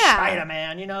talk about yeah.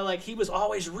 Spider-Man. You know, like he was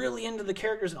always really into the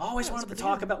characters and always wanted to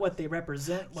talk about what they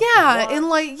represent. What Yeah, they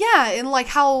are. and like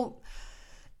how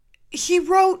he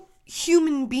wrote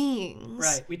human beings.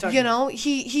 Right, we talked You about- know,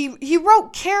 he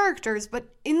wrote characters, but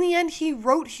in the end, he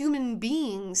wrote human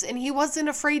beings, and he wasn't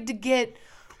afraid to get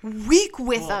weak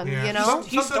with them. Yeah. You know,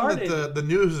 He Something started- that the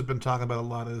news has been talking about a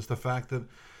lot is the fact that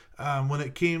when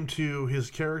it came to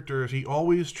his characters, he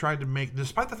always tried to make,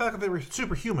 despite the fact that they were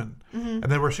superhuman Mm-hmm.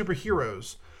 and they were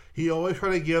superheroes, he always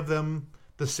tried to give them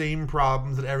the same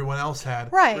problems that everyone else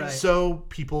had, Right. so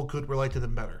people could relate to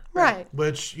them better. Right.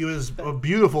 Which was a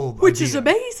beautiful which is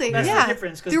idea. amazing. That's the yeah,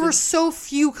 difference, 'cause there the- were so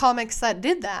few comics that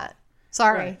did that.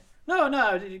 Sorry. Right.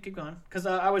 No, you keep going. Because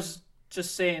I was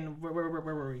just saying, where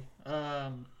were we?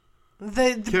 The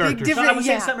big Characters. difference. I was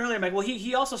saying yeah. something earlier. Like, well,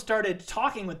 he also started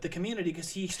talking with the community because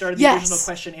he started the Yes. original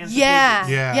question answer Yeah.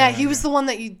 pages. Yeah, Yeah. yeah, He was the one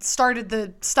that you started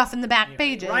the stuff in the back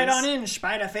pages. Right on in,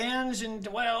 Spider fans, and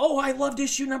well, oh, I loved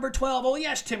issue number 12. Oh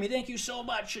yes, Timmy, thank you so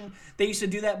much. And they used to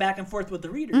do that back and forth with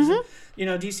the readers. And, you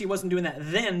know, DC wasn't doing that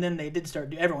then. Then they did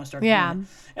start. Everyone started. Yeah. Doing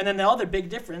it. And then the other big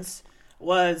difference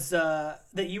was that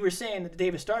you were saying that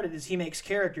David started is he makes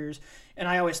characters, and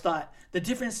I always thought the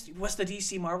difference. What's the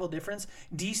DC Marvel difference?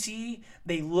 DC,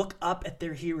 they look up at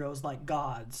their heroes like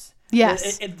gods.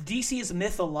 Yes. DC is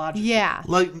mythological. Yeah.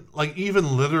 Like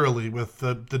even literally with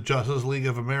the Justice League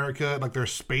of America, like their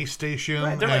space station,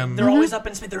 Right, they're and they're always up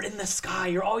in space. They're in the sky.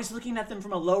 You're always looking at them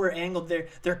from a lower angle.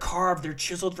 They're carved. They're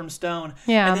chiseled from stone.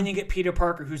 Yeah. And then you get Peter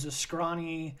Parker, who's a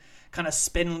scrawny, kind of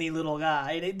spindly little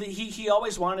guy. He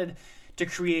always wanted to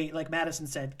create, like Madison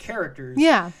said, characters.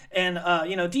 Yeah. And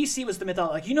DC was the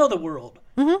mythology. Like, you know the world.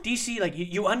 DC, like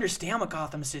you understand what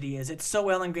Gotham City is. It's so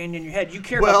well ingrained in your head. You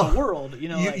care about the world. You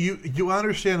know. you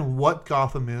understand what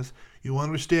Gotham is. You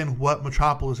understand what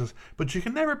Metropolis is, but you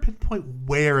can never pinpoint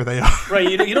where they are. Right.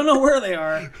 You don't know where they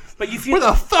are, but you feel Where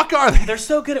the fuck are they? they're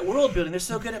so good at world building. They're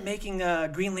so good at making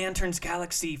Green Lantern's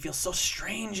galaxy feel so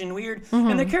strange and weird.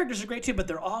 And their characters are great too, but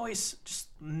they're always just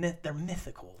they're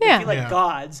mythical. Yeah. They feel like Yeah.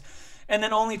 gods. And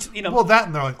then only Well, that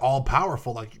and they're like all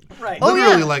powerful. Like Right. Oh,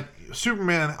 literally, yeah. like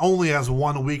Superman only has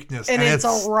one weakness, And it's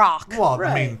a rock. Well, I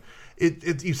Right. mean,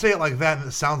 you say it like that, and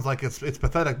it sounds like it's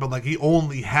pathetic, but like he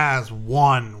only has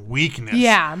one weakness.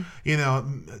 Yeah. You know,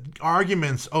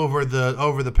 arguments over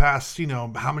the past, you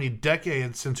know, how many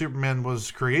decades since Superman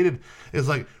was created is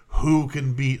like, who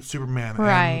can beat Superman?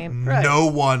 Right. And Right. no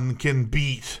one can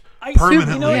beat I-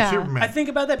 permanently you know, yeah. Superman. I think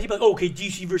about that. People are like, okay,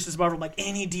 DC versus Marvel. Like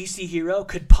any DC hero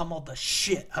could pummel the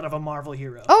shit out of a Marvel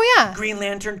hero. Oh, yeah. Green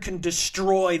Lantern can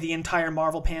destroy the entire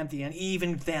Marvel pantheon,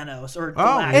 even Thanos or Oh,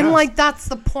 Galactus. And Yeah. like that's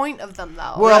the point of them,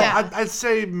 though. well, yeah. I'd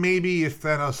say maybe if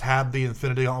Thanos had the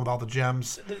Infinity Gauntlet with all the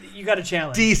gems, You got a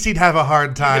challenge. DC'd have a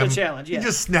hard time. a challenge, yeah. You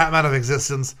just snap him out of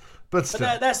existence. But still.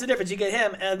 That's the difference. You get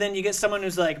him, and then you get someone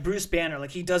who's like Bruce Banner.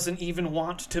 Like he doesn't even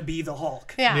want to be the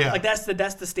Hulk. Yeah. Yeah. Like that's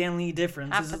the Stan Lee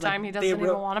difference. Half is the like, time he they doesn't even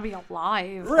wrote- want to be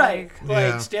alive. Right. Like,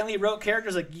 Yeah. Like Stan Lee wrote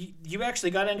characters like you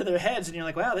actually got into their heads and you're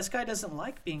like, wow, this guy doesn't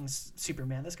like being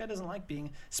Superman. This guy doesn't like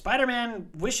being Spider-Man.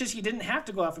 Wishes he didn't have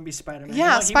to go off and be Spider-Man. Yeah, You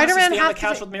know, he Spider-Man wants to stay on had the to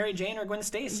couch be- with Mary Jane or Gwen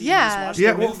Stacy. Yeah. And just watch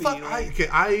Yeah, the well, movie. fuck,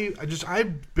 like-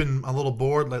 I've been a little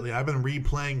bored lately. I've been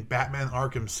replaying Batman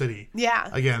Arkham City. Yeah.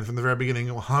 Again, from the very beginning,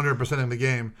 100% in the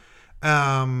game.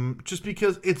 Just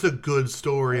because it's a good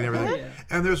story and everything. Yeah.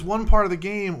 And there's one part of the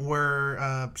game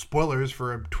where, spoilers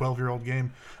for a 12-year-old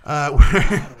game,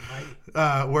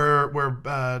 where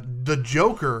the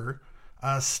Joker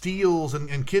steals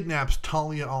and kidnaps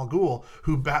Talia al Ghul,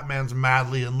 who Batman's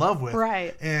madly in love with.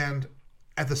 Right. And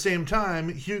at the same time,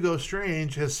 Hugo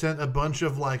Strange has sent a bunch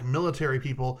of like military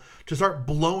people to start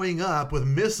blowing up with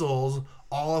missiles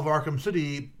all of Arkham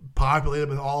City, populated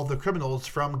with all of the criminals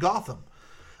from Gotham.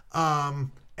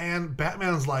 And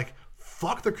Batman's like,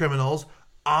 fuck the criminals,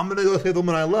 I'm gonna go save the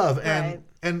woman I love. Right.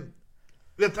 And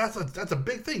that's a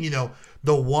big thing, you know,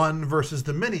 the one versus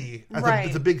the many. Right.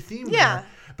 It's a big theme Yeah. there.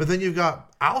 But then you've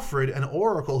got Alfred and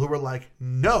Oracle who are like,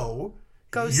 no,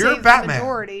 Go you're save Batman. the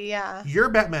majority. Yeah. You're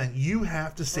Batman. You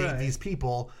have to save Right. these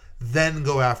people, then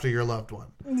go after your loved one.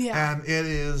 Yeah. And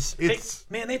it's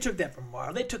Man, they took that from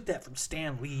Marvel. They took that from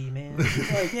Stan Lee, man.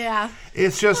 Like, Yeah.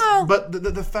 it's just, Well- but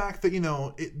the fact that, you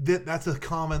know, that's a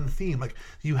common theme. Like,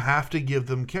 you have to give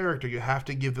them character. You have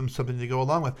to give them something to go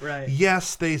along with. Right.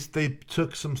 Yes, they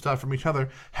took some stuff from each other.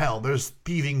 Hell, there's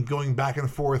thieving going back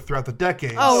and forth throughout the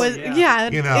decades. Oh, yeah. yeah.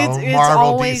 You know, it's Marvel,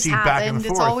 always DC, back and happened. It's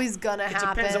forth. always gonna It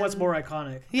happen. depends on what's more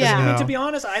iconic. 'Cause, Yeah. I mean, No. to be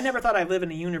honest, I never thought I'd live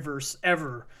in a universe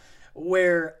ever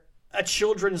where a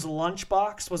children's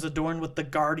lunchbox was adorned with the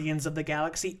Guardians of the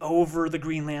Galaxy over the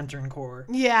Green Lantern Corps.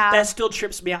 Yeah. That still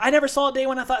trips me out. I never saw a day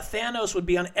when I thought Thanos would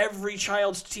be on every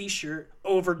child's t-shirt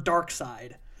over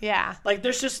Darkseid. Yeah. Like,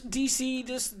 there's just DC,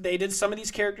 they did some of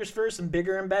these characters first and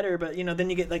bigger and better, but, you know, then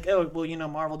you get like, oh, well, you know,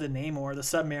 Marvel did Namor, the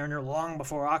Submariner, long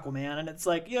before Aquaman, and it's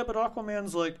like, yeah, but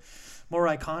Aquaman's, like, more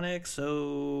iconic,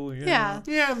 so, you Yeah.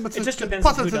 know. Yeah, but It just depends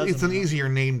plus on who it's, does it's them, an though. easier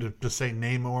name to say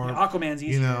Namor. Aquaman's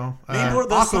easier. You know, Namor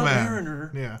the Aquaman.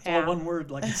 Submariner. Yeah. It's all one word,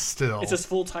 like, Still, it's his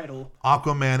full title.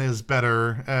 Aquaman is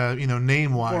better, you know,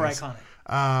 name-wise. More iconic.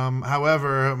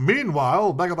 However,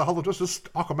 meanwhile, back at the Hall of Justice,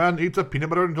 Aquaman eats a peanut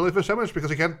butter and jellyfish sandwich because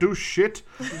he can't do shit.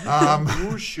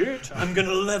 Oh, shit. I'm gonna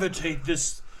levitate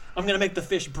this. I'm gonna make the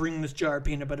fish bring this jar of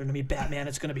peanut butter to me, Batman.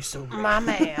 It's gonna be so great. My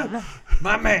man.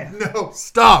 My man. No,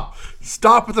 stop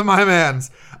with the my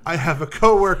mans. I have a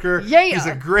coworker. Yeah. He's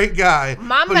a great guy,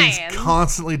 My but man. he's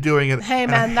constantly doing it. Hey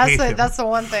and I man, hate him. that's the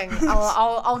one thing.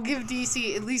 I'll give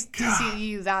DC, at least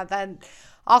DCU, that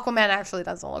Aquaman actually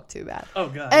doesn't look too bad. Oh,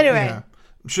 God. Anyway, Yeah.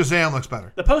 Shazam looks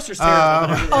better. The poster's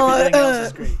terrible, but everything else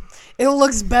is great. it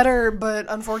looks better, but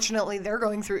unfortunately they're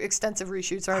going through extensive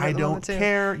reshoots right I at the don't moment too.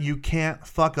 care. You can't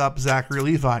fuck up Zachary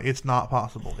Levi. It's not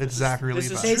possible. It's Zachary this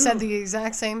Levi. is They true. said the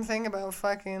exact same thing about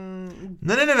fucking.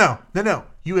 No.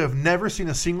 You have never seen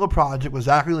a single project with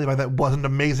Zachary Levi that wasn't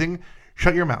amazing.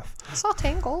 Shut your mouth. I saw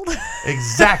Tangled.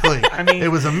 Exactly. I mean- it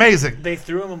was amazing. They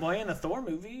threw him away in the Thor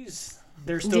movies.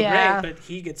 They're still Yeah. great, but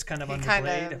he gets kind of He underplayed. kind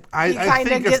of I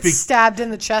think it's gets stabbed in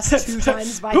the chest 2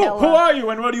 times by Who Hela. are you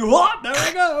and what do you want? There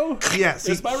I go. Yeah,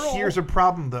 see, It's my role. here's a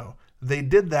problem, though. They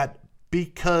did that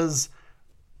because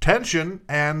tension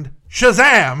and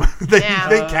Shazam. they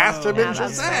Yeah. cast him in Yeah,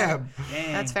 that's Shazam.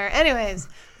 Dang. That's fair. Anyways,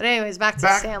 back to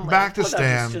Stan Lee. Back to Well, that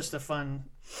Stan. was just a fun,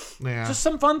 Yeah. just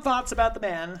some fun thoughts about the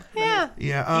man. Yeah.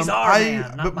 Yeah, He's our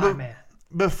man, not my man.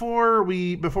 Before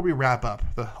we wrap up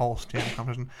the whole Stan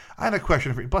competition, I had a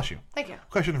question for you. Bless you. Thank you.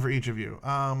 Question for each of you.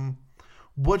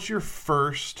 What's your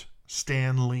first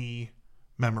Stan Lee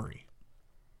memory?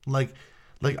 Like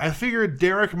Like, I figured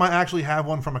Derek might actually have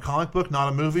one from a comic book, not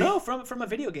a movie. No, from a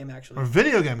video game, actually. Or a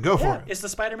video game. Go for Yeah, it. it's the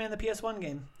Spider-Man the PS1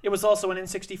 game. It was also an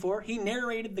N64. He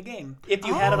narrated the game if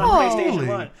you had it on PlayStation Really?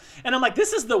 1. And I'm like,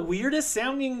 this is the weirdest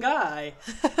sounding guy.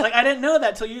 Like, I didn't know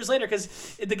that till years later because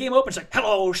the game opens like,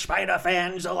 hello, Spider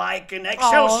fans alike in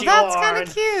Excelsior. that's kind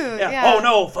of cute. Yeah. Oh,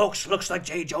 no, folks, looks like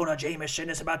J. Jonah Jameson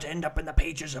is about to end up in the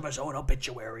pages of his own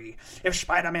obituary if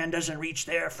Spider-Man doesn't reach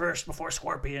there first before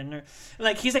Scorpion. And,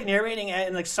 like, he's, like, narrating it,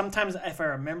 and, like, sometimes if I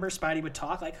remember, Spidey would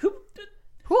talk like, Who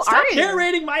are are you?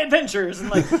 narrating my adventures? And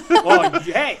like, well,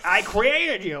 hey, I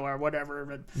created you or whatever.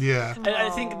 But Yeah. and I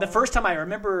think the first time I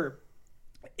remember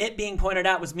it being pointed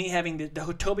out was me having the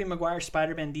Tobey Maguire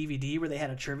Spider-Man DVD where they had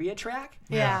a trivia track.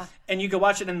 Yeah. And you could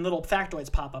watch it and little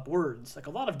factoids pop up words. Like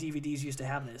a lot of DVDs used to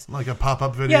have this. Like a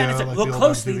pop-up video. Yeah, and it's like, like look the old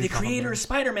closely. MTV The pop-up creator video. of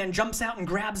Spider-Man jumps out and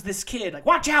grabs this kid. Like,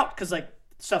 watch out! Because, like,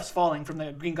 stuff's falling from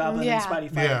the Green Goblin Yeah. and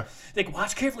Spidey fight. Yeah. Like,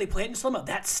 watch carefully, play it in slow-mo.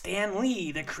 That's Stan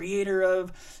Lee, the creator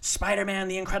of Spider-Man,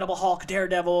 the Incredible Hulk,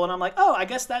 Daredevil. And I'm like, oh, I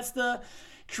guess that's the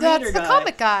creator That's the guy.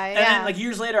 comic guy, And yeah. then, like,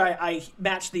 years later, I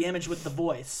matched the image with the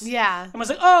voice. Yeah. I was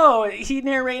like, oh, he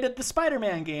narrated the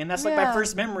Spider-Man game. That's like my Yeah.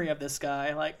 first memory of this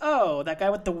guy. Like, oh, that guy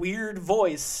with the weird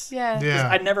voice. Yeah. Yeah.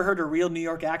 I'd never heard a real New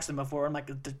York accent before. I'm like,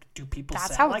 do people That's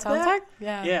sound how it like sounds that? like?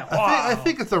 Yeah. Yeah. I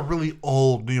think it's a really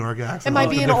old New York accent. It might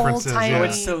What be the an old difference is, timey- Oh, yeah.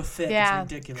 it's so thick. Yeah.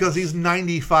 It's ridiculous. Because he's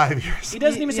 95 years He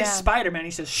doesn't even say Yeah. Spider-Man.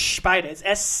 He says Spider. It's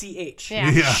SCH. Yeah.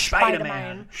 Yeah.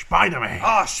 Spider-Man. Spider-Man.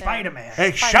 Oh, Spider-Man.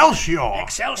 Excelsior.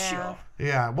 Excelsior.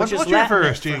 Yeah. Which What's is your Latin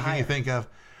first for can you hire. think of?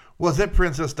 Was it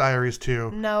Princess Diaries 2?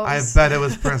 No, it I was- bet it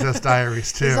was Princess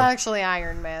Diaries 2. It was actually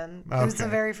Iron Man. It was the Okay.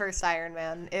 very first Iron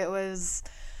Man. It was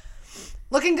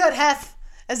looking good, Heth,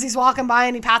 as he's walking by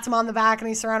and he pats him on the back and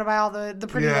he's surrounded by all the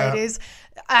pretty Yeah. ladies.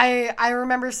 I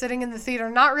remember sitting in the theater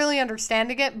not really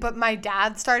understanding it, but my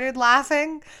dad started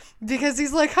laughing because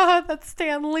he's like, that's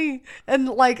Stan Lee. And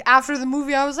like after the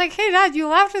movie, I was like, hey, Dad, you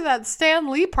laughed at that Stan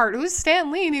Lee part. Who's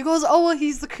Stan Lee? And he goes, oh, well,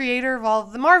 he's the creator of all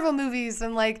of the Marvel movies.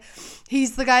 And like,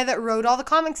 he's the guy that wrote all the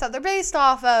comics that they're based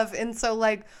off of. And so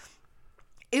like,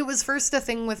 it was first a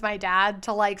thing with my dad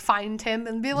to like find him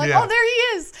and be like, Yeah. oh, there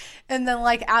he is. And then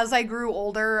like as I grew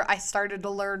older, I started to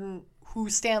learn who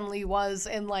Stan Lee was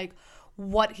and like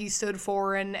what he stood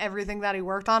for and everything that he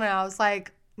worked on. And I was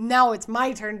like, now it's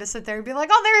my turn to sit there and be like,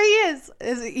 oh, there he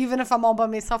is. Even if I'm all by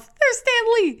myself, there's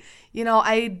Stan Lee. You know,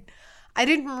 I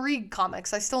didn't read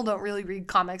comics. I still don't really read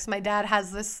comics. My dad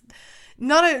has this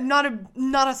not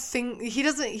a thing.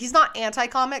 He's not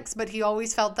anti-comics, but he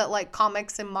always felt that like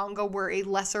comics and manga were a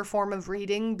lesser form of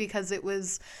reading because it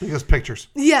was Because pictures.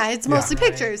 it's mostly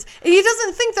pictures. He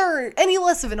doesn't think they're any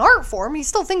less of an art form. He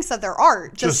still thinks that they're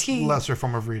art. Just lesser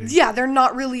form of reading. Yeah, they're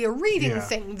not really a reading Yeah.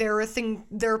 thing. They're a thing.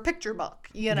 They're a picture book.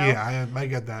 You know. Yeah, I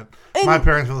get that. And- My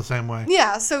parents feel the same way.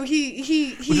 Yeah. So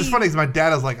he. Which is funny because my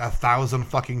dad has like 1,000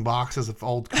 fucking boxes of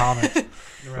old comics.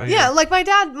 Right. Yeah, like my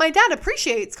dad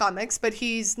appreciates comics, but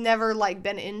he's never like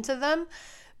been into them.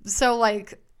 So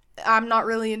like I'm not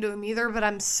really into him either, but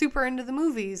I'm super into the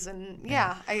movies and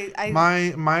yeah,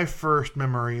 I My first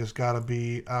memory has got to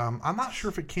be I'm not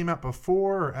sure if it came out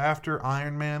before or after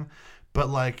Iron Man, but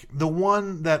like the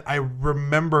one that I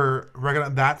remember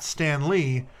that Stan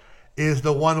Lee is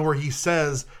the one where he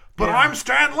says, "But Yeah. I'm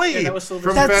Stan Lee," Yeah, that was Sylvester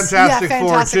from That's- Fantastic yeah, Four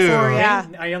Fantastic too. Four, yeah.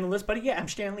 Are you on the list, buddy? Yeah, I'm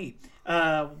Stan Lee.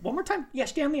 One more time. Yeah,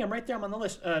 Stan Lee. I'm right there. I'm on the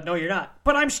list. No, you're not.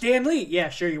 But I'm Stan Lee. Yeah,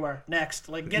 sure you are. Next.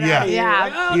 Like, get Yeah. out of here. Yeah.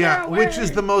 Like, oh, Yeah, no which way.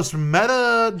 is the most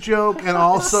meta joke and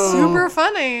also super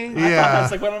funny. I thought Yeah.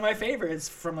 that's like one of my favorites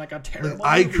from like a terrible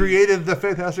I movie. created the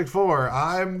Fantastic Four.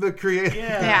 I'm the creator.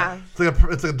 Yeah. Yeah.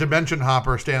 It's like a dimension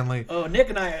hopper, Stanley. Oh, Nick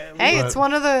and I. Hey, But- it's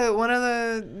one of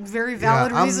the very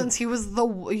valid I'm- reasons he was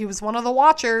one of the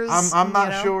Watchers. I'm not you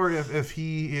know? sure if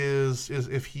he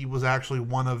if he was actually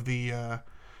one of the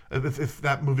if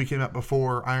that movie came out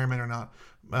before Iron Man or not.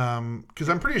 Because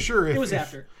I'm pretty sure It was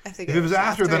after. I think If it was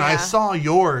after, then I yeah. saw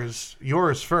yours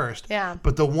first. Yeah.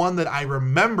 But the one that I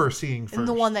remember seeing first, And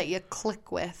the one that you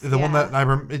click with. the one yeah,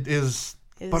 that it is.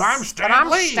 But I'm Stan But I'm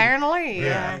Lee. Stan Lee.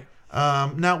 Yeah. Yeah.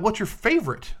 Now, what's your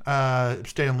favorite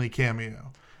Stan Lee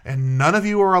cameo? And none of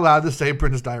you are allowed to say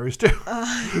Princess Diaries 2.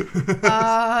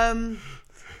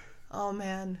 Oh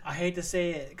man. I hate to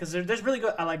say it because there's really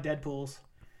good. I like Deadpool's,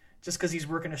 just because he's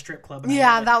working a strip club. and I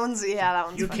Yeah, love it. that one's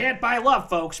You funny. can't buy love,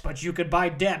 folks, but you could buy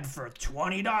Deb for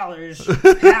 $20,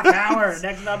 half hour.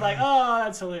 Next, I'm like, oh,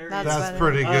 that's hilarious. That's That's funny.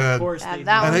 pretty Of good. course Yeah, they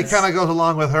that do. And it was- kind of goes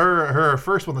along with her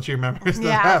first one that she remembers, the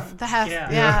Yeah, Hef. the hef.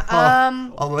 Yeah. Yeah. Yeah.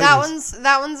 All the That ladies.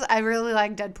 one's. I really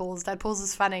like Deadpool's. Deadpool's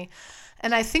is funny,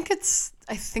 and I think it's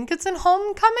in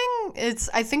Homecoming.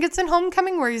 I think it's in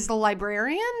Homecoming where he's the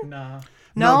librarian. No.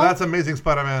 No, No? that's Amazing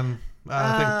Spider-Man.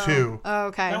 I think 2. Oh,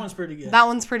 okay. That one's pretty good. That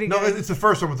one's pretty No, good. it's the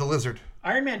first one with the lizard.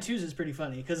 Iron Man 2's is pretty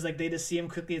funny because like they just see him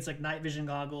quickly. It's like night vision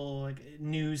goggle, like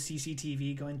news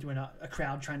CCTV going through a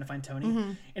crowd trying to find Tony.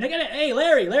 And they got it. Hey,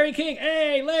 Larry King.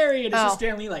 Hey, Larry. And it's just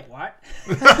Stan Lee like, what?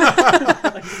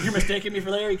 Like, you're mistaking me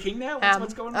for Larry King now?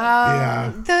 What's going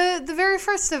on? The very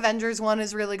first Avengers one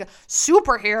is really good.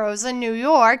 Superheroes in New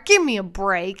York. Give me a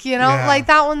break. You know, Yeah. like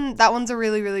that one. That one's a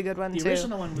really, really good one The too.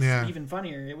 original one was Yeah. even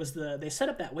funnier. It was they set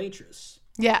up that waitress.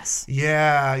 Yes.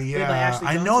 Yeah. Ashley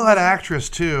I know Johnson, that isn't it? actress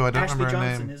too. I don't Ashley remember her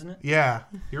Johnson, name. isn't it? Yeah,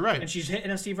 you're right. And she's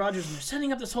hitting up Steve Rogers, and they're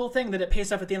setting up this whole thing that it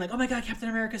pays off at the end, like, oh my god, Captain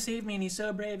America saved me, and he's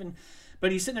so brave,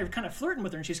 but he's sitting there kind of flirting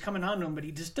with her, and she's coming on to him, but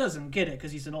he just doesn't get it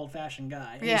because he's an old-fashioned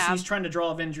guy. Yeah. He's trying to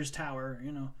draw Avengers Tower,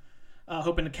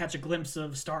 hoping to catch a glimpse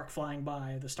of Stark flying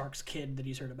by, the Stark's kid that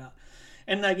he's heard about.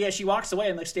 And she walks away,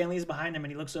 and like Stan Lee's behind him,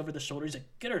 and he looks over the shoulder. He's like,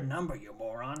 "Get her number, you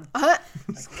moron!"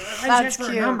 That's for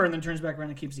cute. Her number, and then turns back around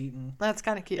and keeps eating. That's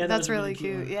kind of cute. Yeah, that That's was a really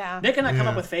cute. one. Yeah. Nick and I come Yeah.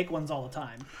 up with fake ones all the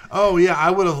time. Oh yeah, I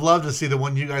would have loved to see the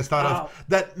one you guys thought Wow. of.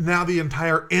 That now the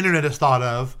entire internet has thought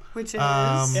of. Which is.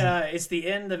 It's the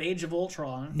end of Age of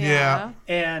Ultron. Yeah.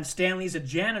 And Stanley's a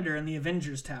janitor in the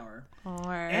Avengers Tower.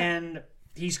 Alright. And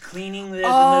he's cleaning the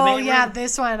Oh main yeah, room.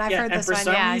 this one. I've heard and this for one.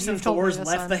 some Yeah, reason, you've told me Thor's this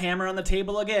left one. the hammer on the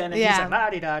table again, and Yeah. he's like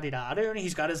la-di-da-di-da, and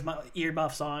he's got his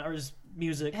earbuffs on, or his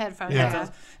music Headphones. Yeah.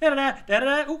 Da-da-da,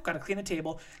 da-da-da. Ooh, gotta clean the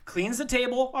table. Cleans the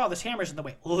table. Oh, this hammer's in the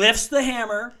way. Lifts the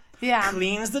hammer. Yeah.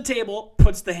 Cleans the table.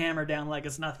 Puts the hammer down like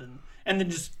it's nothing, and then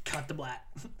just cut the black.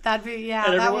 That'd be And that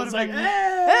would everyone's have like, been.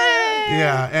 hey!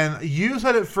 Yeah, and you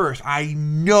said it first. I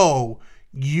know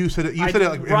you said it. You said it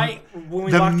like right when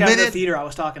we the walked out of the minute- theater. I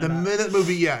was talking the about minute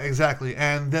movie. Yeah, exactly.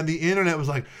 And then the internet was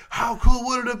like, "How cool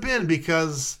would it have been?"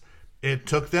 Because it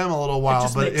took them a little while, it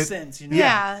just but makes sense,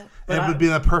 Yeah. But it would be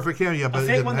a perfect cameo, but A it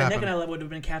fake didn't one that Nick happen. and I love would have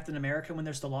been Captain America when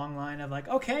there's the long line of like,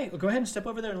 okay, well, go ahead and step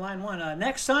over there in line one.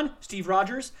 Next, son, Steve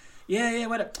Rogers. Yeah,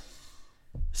 what?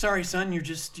 Sorry, son, you're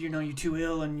just, you're too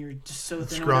ill and you're just so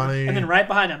thin. or whatever. Scrawny. And then right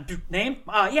behind him, name?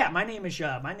 Yeah, my name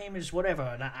is whatever.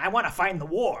 And I want to fight in the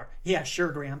war. Yeah, sure,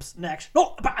 Gramps. Next.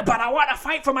 No, but I want to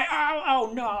fight for my,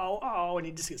 no. And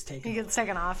he just gets taken. He gets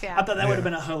taken off. I Yeah. thought that would have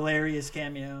been a hilarious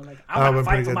cameo. Like, I That want to would've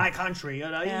fight been for pretty my country.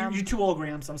 You're too old,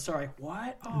 Gramps. I'm sorry.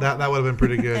 What? Oh, That would have been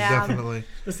pretty good, Yeah. definitely.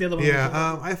 that's the other one.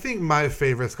 Yeah, I think my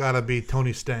favorite's got to be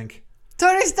Tony Stank.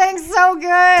 Tony Stank's so good.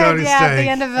 Tony yeah, at Stank. the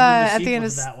end of And then at the the end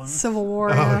of sequel to that one. Civil War.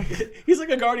 Oh, Yeah. He's like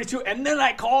a Guardian too, and then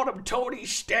I called him Tony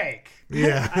Stank.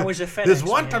 Yeah, I was a FedEx This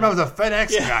one man. time I was a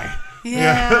FedEx guy.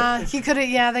 Yeah, he could have.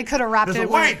 Yeah, they could have wrapped It's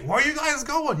it. like, wait, where are you guys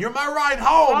going? You're my ride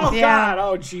home. Oh Yeah. God!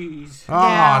 Oh jeez! Oh,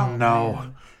 Yeah.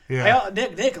 no. Yeah.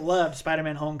 Nick loved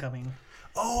Spider-Man: Homecoming.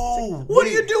 Oh, What are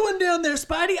you doing down there,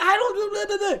 Spidey? I don't do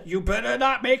blah, blah, blah. You better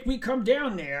not make me come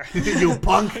down there. you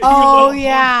punk. Oh little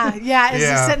yeah, yeah. It's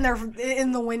Yeah. just sitting there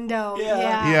in the window. Yeah.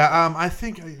 Yeah. Yeah, I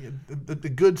think the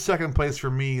good second place for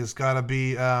me has got to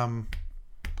be.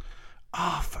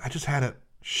 I just had it.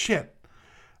 Shit.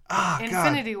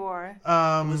 Infinity War.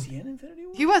 Was he in Infinity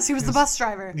War? He was the bus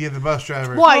driver. Yeah, the bus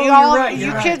driver. What Oh, y'all? you're right, you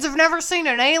you're right. kids have never seen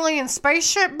an alien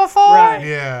spaceship before? Right.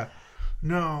 Yeah.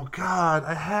 No, God,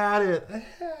 I had it.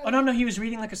 Oh no, he was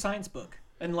reading like a science book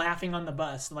and laughing on the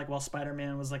bus, like while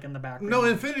Spider-Man was like in the background. No,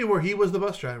 Infinity War, he was the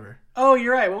bus driver. Oh,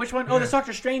 you're right. Well, which one? Oh, there's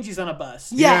Doctor Strange. He's on a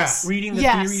bus. Yes. Reading the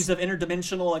Yes. theories of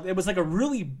interdimensional. Like it was like a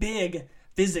really big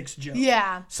physics joke.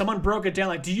 Yeah. Someone broke it down.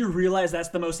 Like, do you realize that's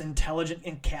the most intelligent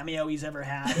cameo he's ever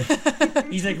had?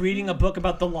 He's like reading a book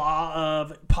about the law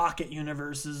of pocket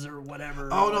universes or whatever.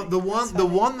 Oh no, Like, the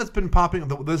one that's been popping.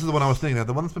 This is the one I was thinking of.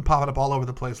 The one that's been popping up all over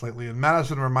the place lately. And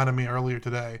Madison reminded me earlier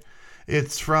today.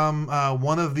 It's from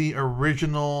one of the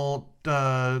original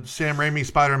Sam Raimi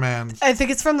Spider-Mans. I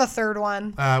think it's from the third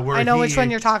one. Where I know which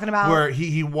one you're talking about. Where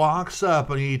he walks up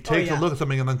and he takes yeah. a look at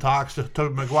something and then talks to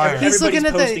Tobey Maguire. He's Everybody's looking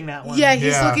at posting the that one. yeah.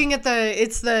 He's Yeah. looking at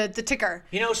the ticker,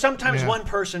 sometimes Yeah. one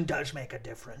person does make a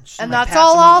difference. and they that's pass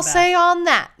all him on I'll the back. say on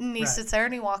that. And he Right. sits there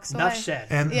and he walks away. Enough said.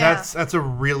 And Yeah. that's a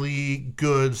really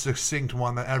good, succinct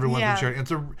one that everyone's Yeah. been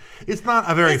sharing. It's not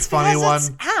a very It's funny because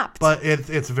one, it's apt. but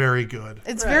it's very good.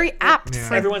 It's Right. very apt Yeah.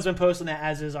 for Everyone's been posting that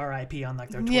as is RIP on like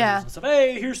their Twitters Yeah. and stuff.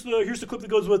 Hey, here's the clip that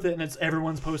goes with it, and it's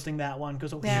everyone's posting that one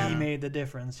because Yeah. he made the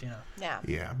difference. yeah.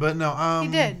 Yeah, but no, He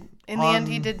did. In the end,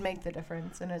 he on- did make the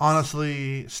difference. And it's,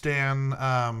 honestly, Stan,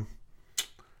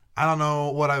 I don't know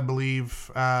what I believe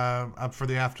for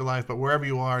the afterlife, but wherever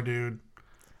you are, dude,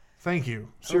 thank you.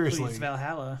 Seriously. Hopefully it's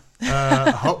Valhalla.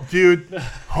 Dude,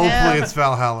 hopefully it's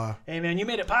Valhalla. Hey man, you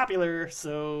made it popular,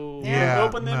 so Yeah,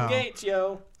 open them no. gates,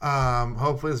 yo.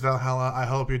 Hopefully it's Valhalla. I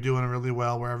hope you're doing really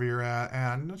well wherever you're at.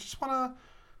 And I just want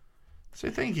to Say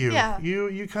thank you. Yeah.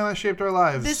 You kind of shaped our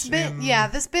lives. This bit,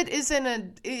 this bit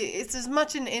isn't it's as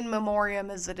much an in memoriam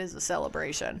as it is a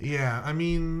celebration. Yeah, I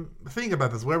mean, think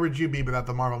about this. Where would you be without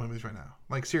the Marvel movies right now?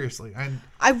 Like, seriously.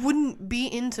 I wouldn't be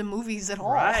into movies at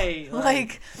all. Right.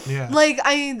 Yeah. Like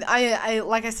I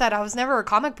like I said, I was never a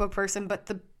comic book person,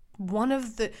 but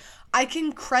I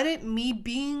can credit me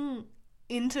being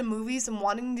into movies and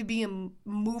wanting to be a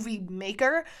movie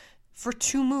maker for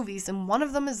 2 movies, and one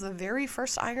of them is the very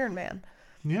first Iron Man.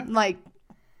 Yeah. Like,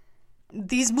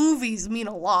 these movies mean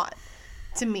a lot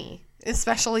to me,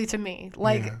 especially to me.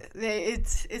 Like,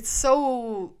 it's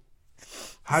so...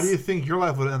 How do you think your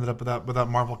life would have ended up without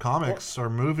Marvel comics or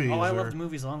movies? Oh, I loved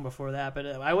movies long before that, but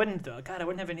I wouldn't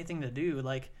have anything to do.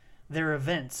 Like, they're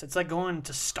events. It's like going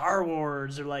to Star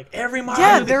Wars or like every Marvel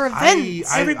movie. they're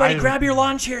events. Everybody grab your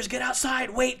lawn chairs, get outside,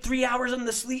 wait 3 hours in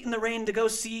the sleet and the rain to go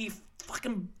see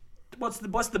fucking... What's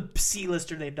the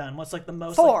C-lister they've done? What's like the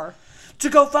most? Thor. To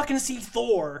go fucking see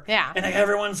Thor. Yeah. And like,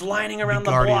 everyone's lining around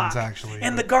the Guardians, block. actually.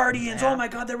 And the Guardians. Oh my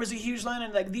God, there was a huge line.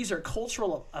 And like, these are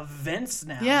cultural events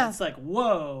now. Yeah. It's like,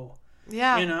 whoa.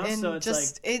 Yeah, You know, and so it's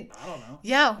just I don't know.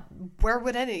 Yeah, where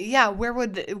would the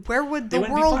They wouldn't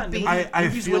world fun. be? I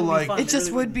Movies feel wouldn't be like- fun. It They just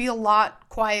really would wouldn't. be a lot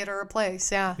quieter a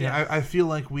place. Yeah. Yeah, I feel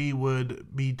like we would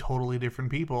be totally different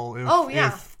people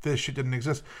if this shit didn't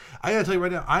exist. I gotta tell you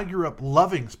right now, I grew up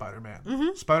loving Spider-Man.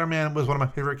 Mm-hmm. Spider-Man was one of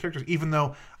my favorite characters, even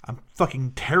though I'm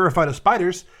fucking terrified of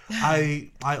spiders.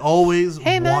 I always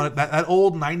wanted that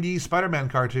old 90s Spider-Man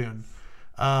cartoon.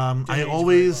 I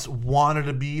always wanted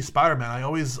to be Spider-Man. I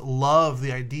always loved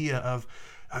the idea of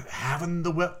having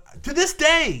the web to this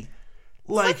day.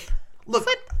 Like, look,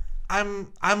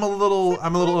 I'm a little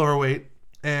overweight,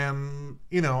 and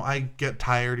I get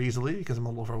tired easily because I'm a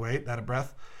little overweight, out of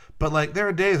breath. But like, there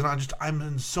are days when I'm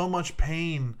in so much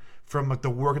pain from like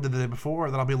the work I did the day before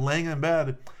that I'll be laying in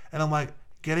bed, and I'm like,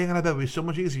 getting out of bed would be so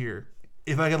much easier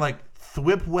if I could like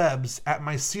thwip webs at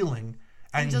my ceiling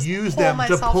and just use pull them to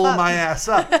myself pull up. my ass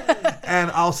up. And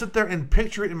I'll sit there and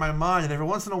picture it in my mind, and every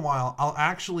once in a while I'll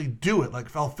actually do it.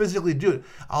 Like, I'll physically do it.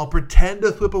 I'll pretend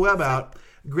to thwip a web out,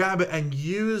 grab it, and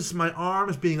use my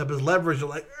arms being up as leverage to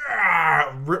like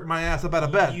rip my ass up out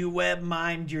of bed. You web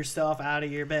mined yourself out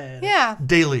of your bed. Yeah.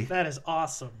 Daily. That is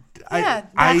awesome. Yeah,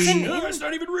 It's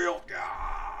not even real.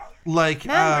 Like,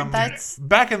 No, that's-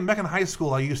 back in high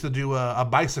school, I used to do a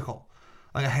bicycle,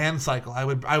 like a hand cycle. I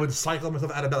would cycle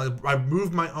myself out of bed. Like, I'd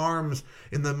move my arms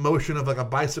in the motion of like a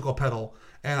bicycle pedal,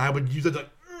 and I would use it like,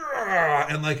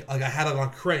 and like I had it on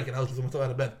a crank, and I was lifting myself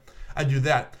out of bed. I do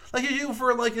that, like you do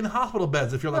for like in hospital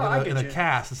beds if you're like in a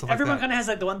cast and stuff Everyone like that. kind of has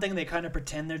like the one thing they kind of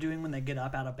pretend they're doing when they get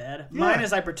up out of bed. Yeah. Mine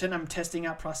is I pretend I'm testing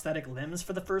out prosthetic limbs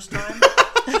for the first time.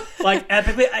 Like,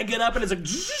 epically, I get up and it's like,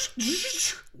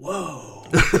 whoa.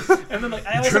 And then like,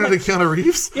 I always Turn have, into Keanu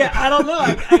Reeves. yeah, I don't know.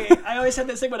 I always have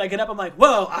this thing when I get up, I'm like,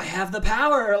 whoa, I have the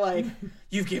power. Like,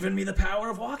 you've given me the power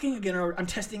of walking again, or I'm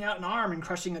testing out an arm and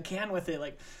crushing a can with it.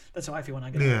 Like, that's how I feel when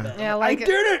I get out of bed. Yeah, I'm like I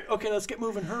did it. Okay, let's get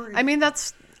moving. Hurry. I mean,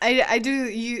 that's I do.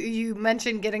 You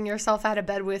mentioned getting yourself out of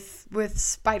bed with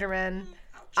Spider-Man.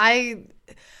 I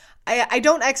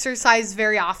don't exercise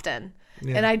very often,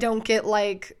 and I don't get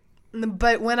like.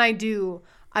 But when I do,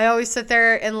 I always sit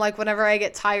there and like whenever I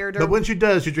get tired or. But when she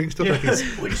does, she drinks Dos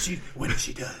Equis. when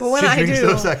she does. But when She I drinks do,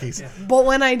 Dos Equis. but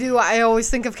when I do, I always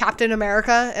think of Captain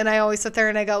America, and I always sit there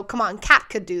and I go, "Come on, Cap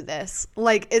could do this.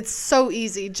 Like, it's so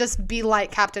easy. Just be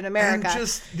like Captain America." And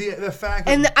just the fact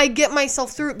that And I get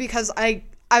myself through it because I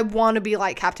want to be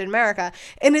like Captain America,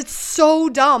 and it's so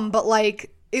dumb, but like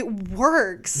it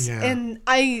works. Yeah. And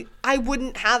I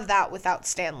wouldn't have that without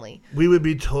Stanley. we would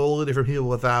be totally different people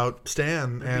without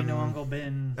Stan. And You know, Uncle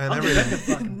Ben. and Uncle Ben everything.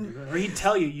 can fucking do it. Or he'd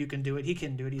tell you can do it. He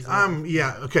can do it. He's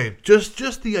Yeah, okay.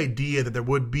 Just the idea that there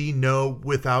would be no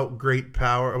without great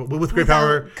power, with great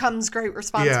power. Comes great Yeah,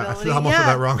 responsibility. I almost said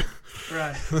that wrong.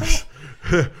 right.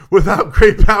 Without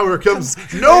great power comes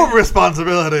no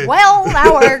responsibility. Well,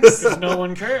 that works. No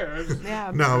one cares.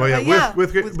 Yeah. No, but yeah,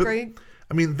 with great.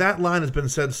 I mean, that line has been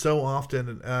said so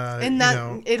often, And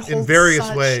that it holds in various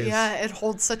such, ways. Yeah, it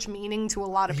holds such meaning to a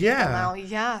lot of people now.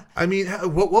 Yeah. I mean,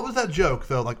 what was that joke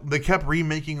though? Like, they kept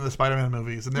remaking the Spider-Man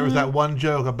movies, and there was Mm-hmm. that one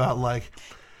joke about like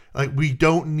we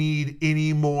don't need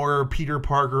any more Peter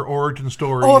Parker origin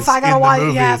stories. Oh, if I gotta in the watch,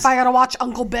 movies. if I gotta watch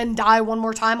Uncle Ben die one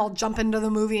more time, I'll jump into the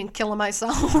movie and kill him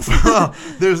myself.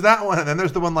 There's that one, and then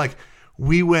there's the one like,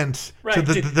 we went to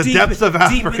the deep, depths of Deep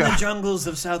in Africa. the jungles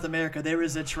of South America, there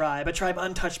is a tribe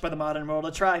untouched by the modern world,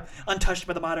 a tribe untouched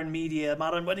by the modern media,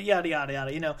 yada, yada,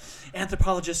 yada.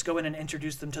 Anthropologists go in and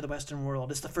introduce them to the Western world.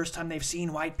 It's the first time they've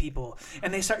seen white people.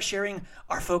 And they start sharing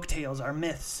our folk tales, our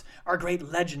myths, our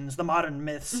great legends, the modern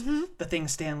myths, the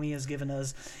things Stan Lee has given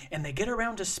us. And they get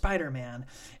around to Spider-Man.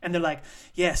 And they're like,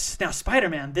 yes, now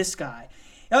Spider-Man, this guy.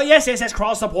 Oh, yes,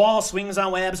 crawls up walls, swings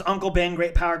on webs, Uncle Ben,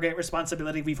 great power, great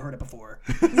responsibility. We've heard it before.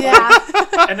 Yeah.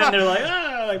 And then they're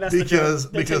like, that's the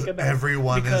joke. Because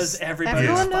everyone knows.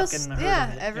 fucking heard Yeah,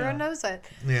 of it. everyone knows it.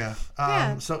 Yeah.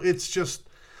 So it's just,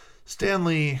 Stan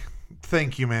Lee,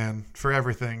 thank you, man, for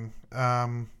everything.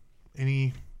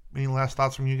 Any last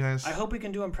thoughts from you guys? I hope we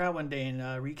can do him proud one day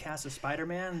and recast a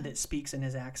Spider-Man that speaks in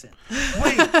his accent.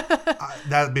 Wait,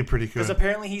 that'd be pretty cool. Because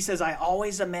apparently he says, I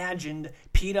always imagined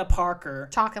Peter Parker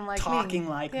talking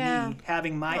like me,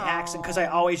 having my accent, because I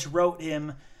always wrote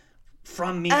him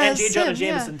from me. As and J. Jonah him,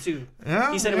 Jameson, too.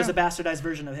 Yeah, he said it was a bastardized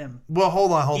version of him. Well,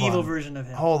 hold on. Evil version of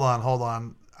him. Hold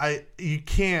on. You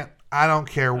can't. I don't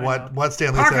care what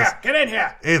Stan Lee Parker, says. get in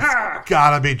here. It's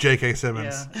gotta be J.K.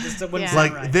 Simmons. Yeah.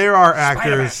 Like, there are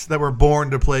actors that were born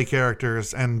to play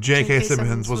characters, and J.K.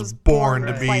 Simmons was born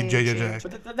to be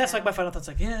JJJ. But that's like my final thoughts.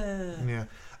 Like, yeah.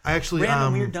 I actually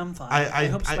random weird dumb thought. I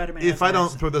hope Spider-Man. If I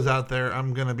don't throw this out there,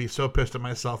 I'm gonna be so pissed at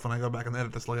myself when I go back and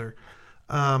edit this later.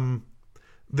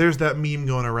 There's that meme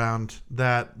going around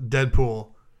that Deadpool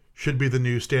should be the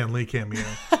new Stan Lee cameo.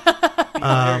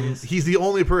 He's the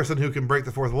only person who can break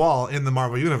the fourth wall in the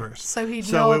Marvel universe. So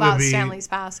he'd know about Stan Lee's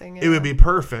passing. It would be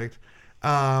perfect.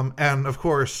 And of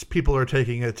course, people are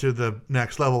taking it to the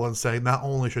next level and saying not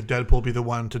only should Deadpool be the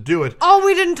one to do it. Oh,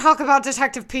 we didn't talk about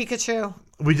Detective Pikachu.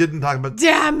 We didn't talk about.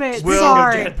 Damn it!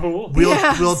 Sorry. Deadpool.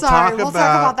 We'll talk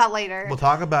about that later. We'll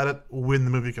talk about it when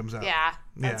the movie comes out. Yeah,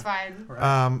 that's fine.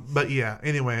 But yeah.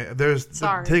 Anyway, there's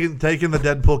taking the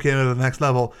Deadpool cameo to the next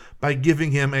level by giving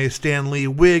him a Stan Lee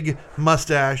wig,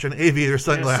 mustache, and aviator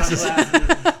sunglasses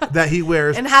that he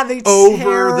wears and have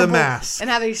over the mask. And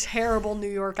have a terrible New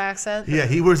York accent. Yeah,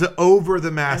 he wears it over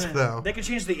the mask though. They could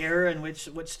change the era in which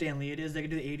Stan Lee it is. They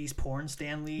could do the 80s porn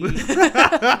Stan Lee,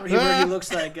 where he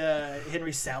looks like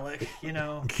Henry Selick,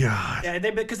 God. Yeah,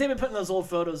 because they've been putting those old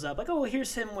photos up. Like, oh,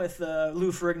 here's him with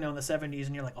Lou Ferrigno in the 70s,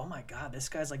 and you're like, oh my God, this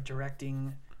guy's like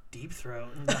directing Deep Throat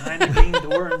and Behind the Green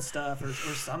Door and stuff, or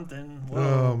something.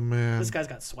 Whoa, oh man, this guy's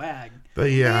got swag.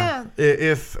 But yeah.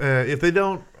 If they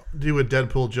don't do a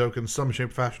Deadpool joke in some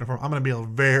shape, fashion, or form, I'm going to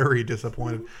be very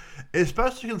disappointed.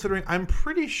 Especially considering I'm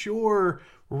pretty sure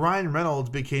Ryan Reynolds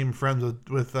became friends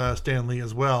with Stan Lee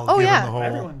as well. Oh yeah,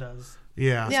 everyone does.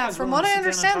 Yeah. Yeah, from what I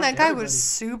understand, that guy was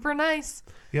super nice.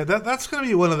 Yeah, that's going to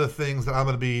be one of the things that I'm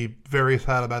going to be very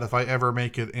sad about if I ever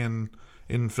make it in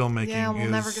filmmaking. Yeah, we'll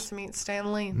never get to meet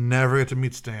Stan Lee. Never get to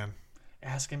meet Stan.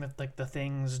 Ask him if the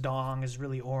Thing's dong is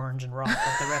really orange and rock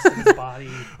like the rest of his body.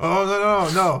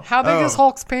 Oh no! How big is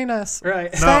Hulk's penis?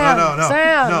 Right? No.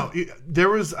 Stan. There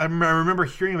was. I remember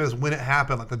hearing this when it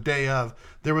happened, like the day of.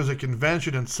 There was a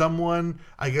convention, and someone,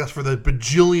 I guess for the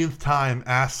bajillionth time,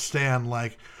 asked Stan,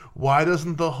 like, why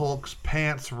doesn't the Hulk's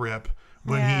pants rip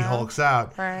when he hulks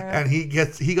out? Right. And he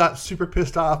got super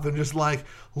pissed off and just like,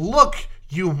 look,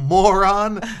 you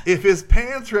moron, if his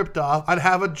pants ripped off, I'd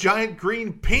have a giant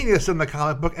green penis in the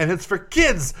comic book, and it's for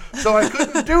kids, so I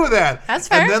couldn't do that. That's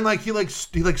fair. And then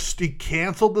he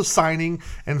canceled the signing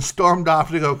and stormed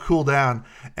off to go cool down.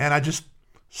 And I just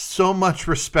so much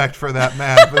respect for that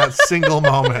man for that single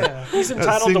moment. Yeah. He's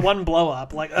entitled to one blow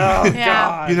up. Like, oh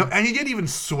God. And he didn't even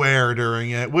swear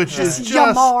during it, which is just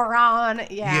you moron.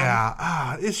 Yeah.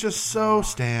 Yeah. It's just so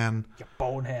Stan. You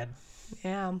bonehead.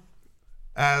 Yeah.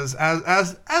 As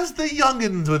the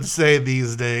youngins would say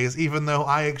these days, even though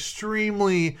I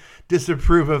extremely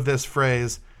disapprove of this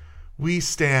phrase, we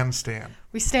stand.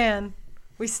 We stand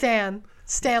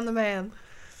the man.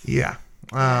 Yeah.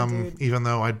 Even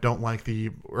though I don't like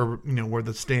where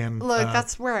the stand. Look,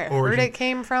 that's where I heard it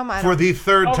came from. For the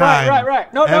third time.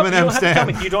 Right. No,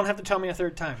 Eminem you don't have to tell me a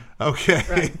third time. Okay.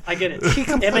 Right, I get it.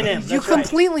 Eminem. You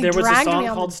completely dragged me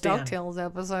on the Stan. DuckTales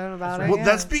episode about it. Well,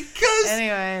 that's because.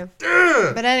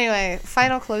 Anyway,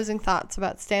 final closing thoughts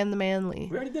about Stan the Man Lee.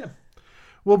 We already did them.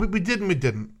 Well, we didn't.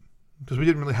 Because we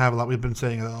didn't really have a lot. We've been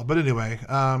saying it all. But anyway,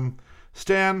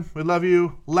 Stan, we love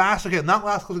you. Not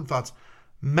last closing thoughts.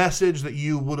 Message that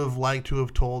you would have liked to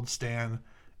have told Stan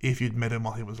if you'd met him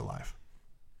while he was alive.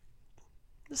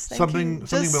 Something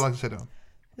we'd like to say to him.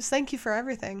 Just thank you for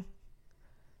everything.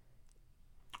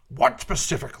 What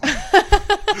specifically?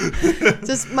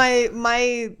 Just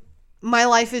my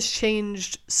life has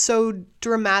changed so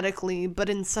dramatically, but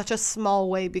in such a small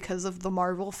way because of the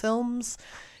Marvel films.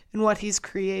 in what he's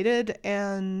created.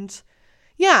 And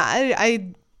yeah,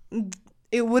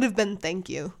 it would have been thank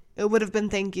you. It would have been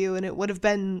thank you, and it would have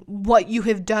been what you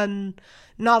have done,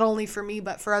 not only for me,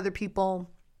 but for other people,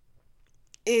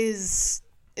 it's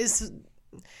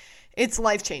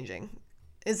life-changing.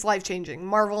 It's life-changing.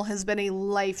 Marvel has been a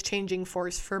life-changing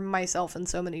force for myself and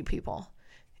so many people.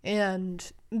 And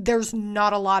there's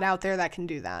not a lot out there that can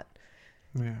do that.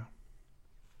 Yeah.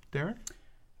 Derek?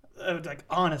 Like,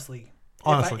 honestly.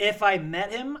 Honestly. If I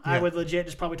met him, Yeah. I would legit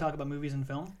just probably talk about movies and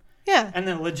film. Yeah. And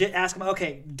then legit ask him,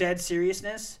 okay, dead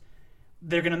seriousness,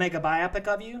 they're going to make a biopic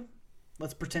of you.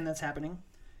 Let's pretend that's happening.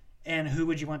 And who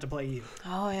would you want to play you?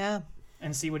 Oh, yeah.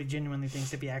 And see what he genuinely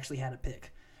thinks if he actually had a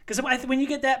pick. Because when you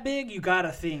get that big, you got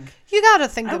to think. You got to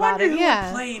think I about wonder it, who yeah.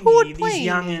 would play me? Who would play these me?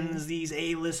 youngins, these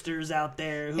A-listers out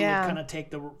there who would kind of take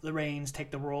the reins,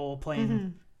 take the role, playing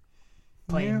me.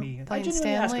 I Playing genuinely ask him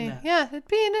Stanley. that.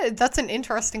 Yeah, that's an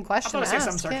interesting I question thought to I'd say ask.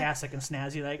 something Yeah. sarcastic and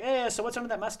snazzy, like, "Hey, so what's under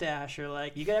that mustache?" Or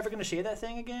like, "You ever gonna shave that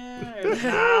thing again?" Or,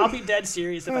 nah, I'll be dead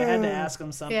serious if I had to ask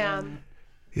him something. Yeah.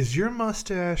 Is your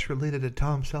mustache related to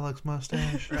Tom Selleck's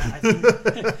mustache? I think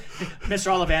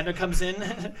Mr. Ollivander comes in.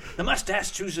 The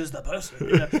mustache chooses the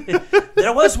person.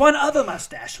 There was one other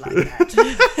mustache like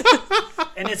that,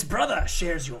 and its brother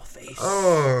shares your face.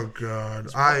 Oh, God.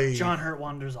 John Hurt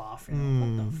wanders off. You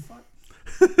know, what the fuck?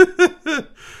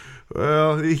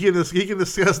 Well, he can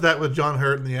discuss that with John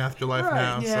Hurt in the afterlife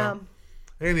now. Yeah. So.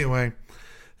 Anyway,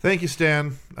 thank you,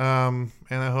 Stan. And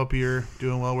I hope you're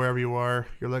doing well wherever you are.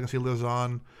 Your legacy lives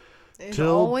on. It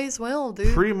till always will,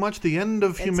 dude. Pretty much the end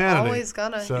of humanity. It's always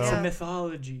gonna. So- It's a Yeah.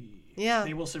 mythology. Yeah.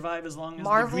 They will survive as long as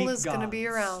Marvel the Greek is gonna be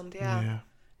gods. around. Yeah. Yeah.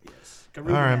 Yes. All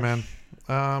right, man.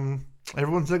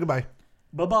 Everyone say goodbye.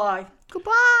 Bye-bye.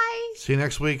 Goodbye. See you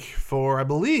next week for, I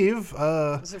believe,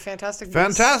 Those are fantastic. Beasts.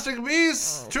 Fantastic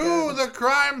Beasts 2, The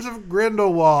Crimes of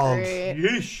Grindelwald. Great.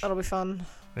 Yeesh. That'll be fun.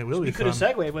 It will be You could have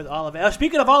fun. segued with Ollivander.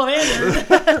 Speaking of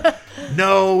Ollivander,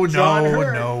 No, John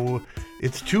Hurt. no.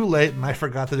 It's too late, and I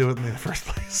forgot to do it in the first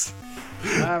place.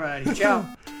 alrighty, ciao.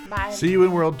 Bye. See you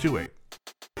in World 2-8.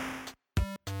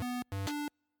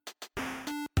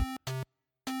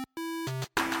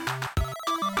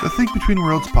 The Think Between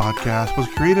Worlds podcast was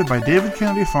created by David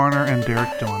Kennedy Farner and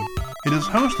Derek Dillon. It is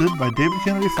hosted by David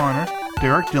Kennedy Farner,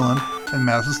 Derek Dillon, and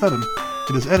Madison Sneddon.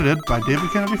 It is edited by David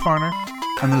Kennedy Farner,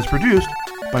 and it is produced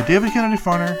by David Kennedy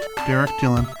Farner, Derek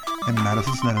Dillon, and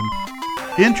Madison Sneddon.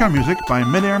 Intro music by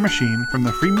Midair Machine from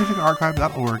the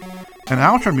freemusicarchive.org, and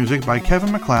outro music by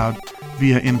Kevin MacLeod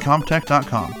via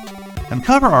Incomptech.com, and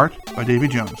cover art by Davy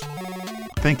Jones.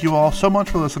 Thank you all so much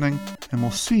for listening, and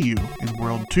we'll see you in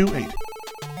World 2-8.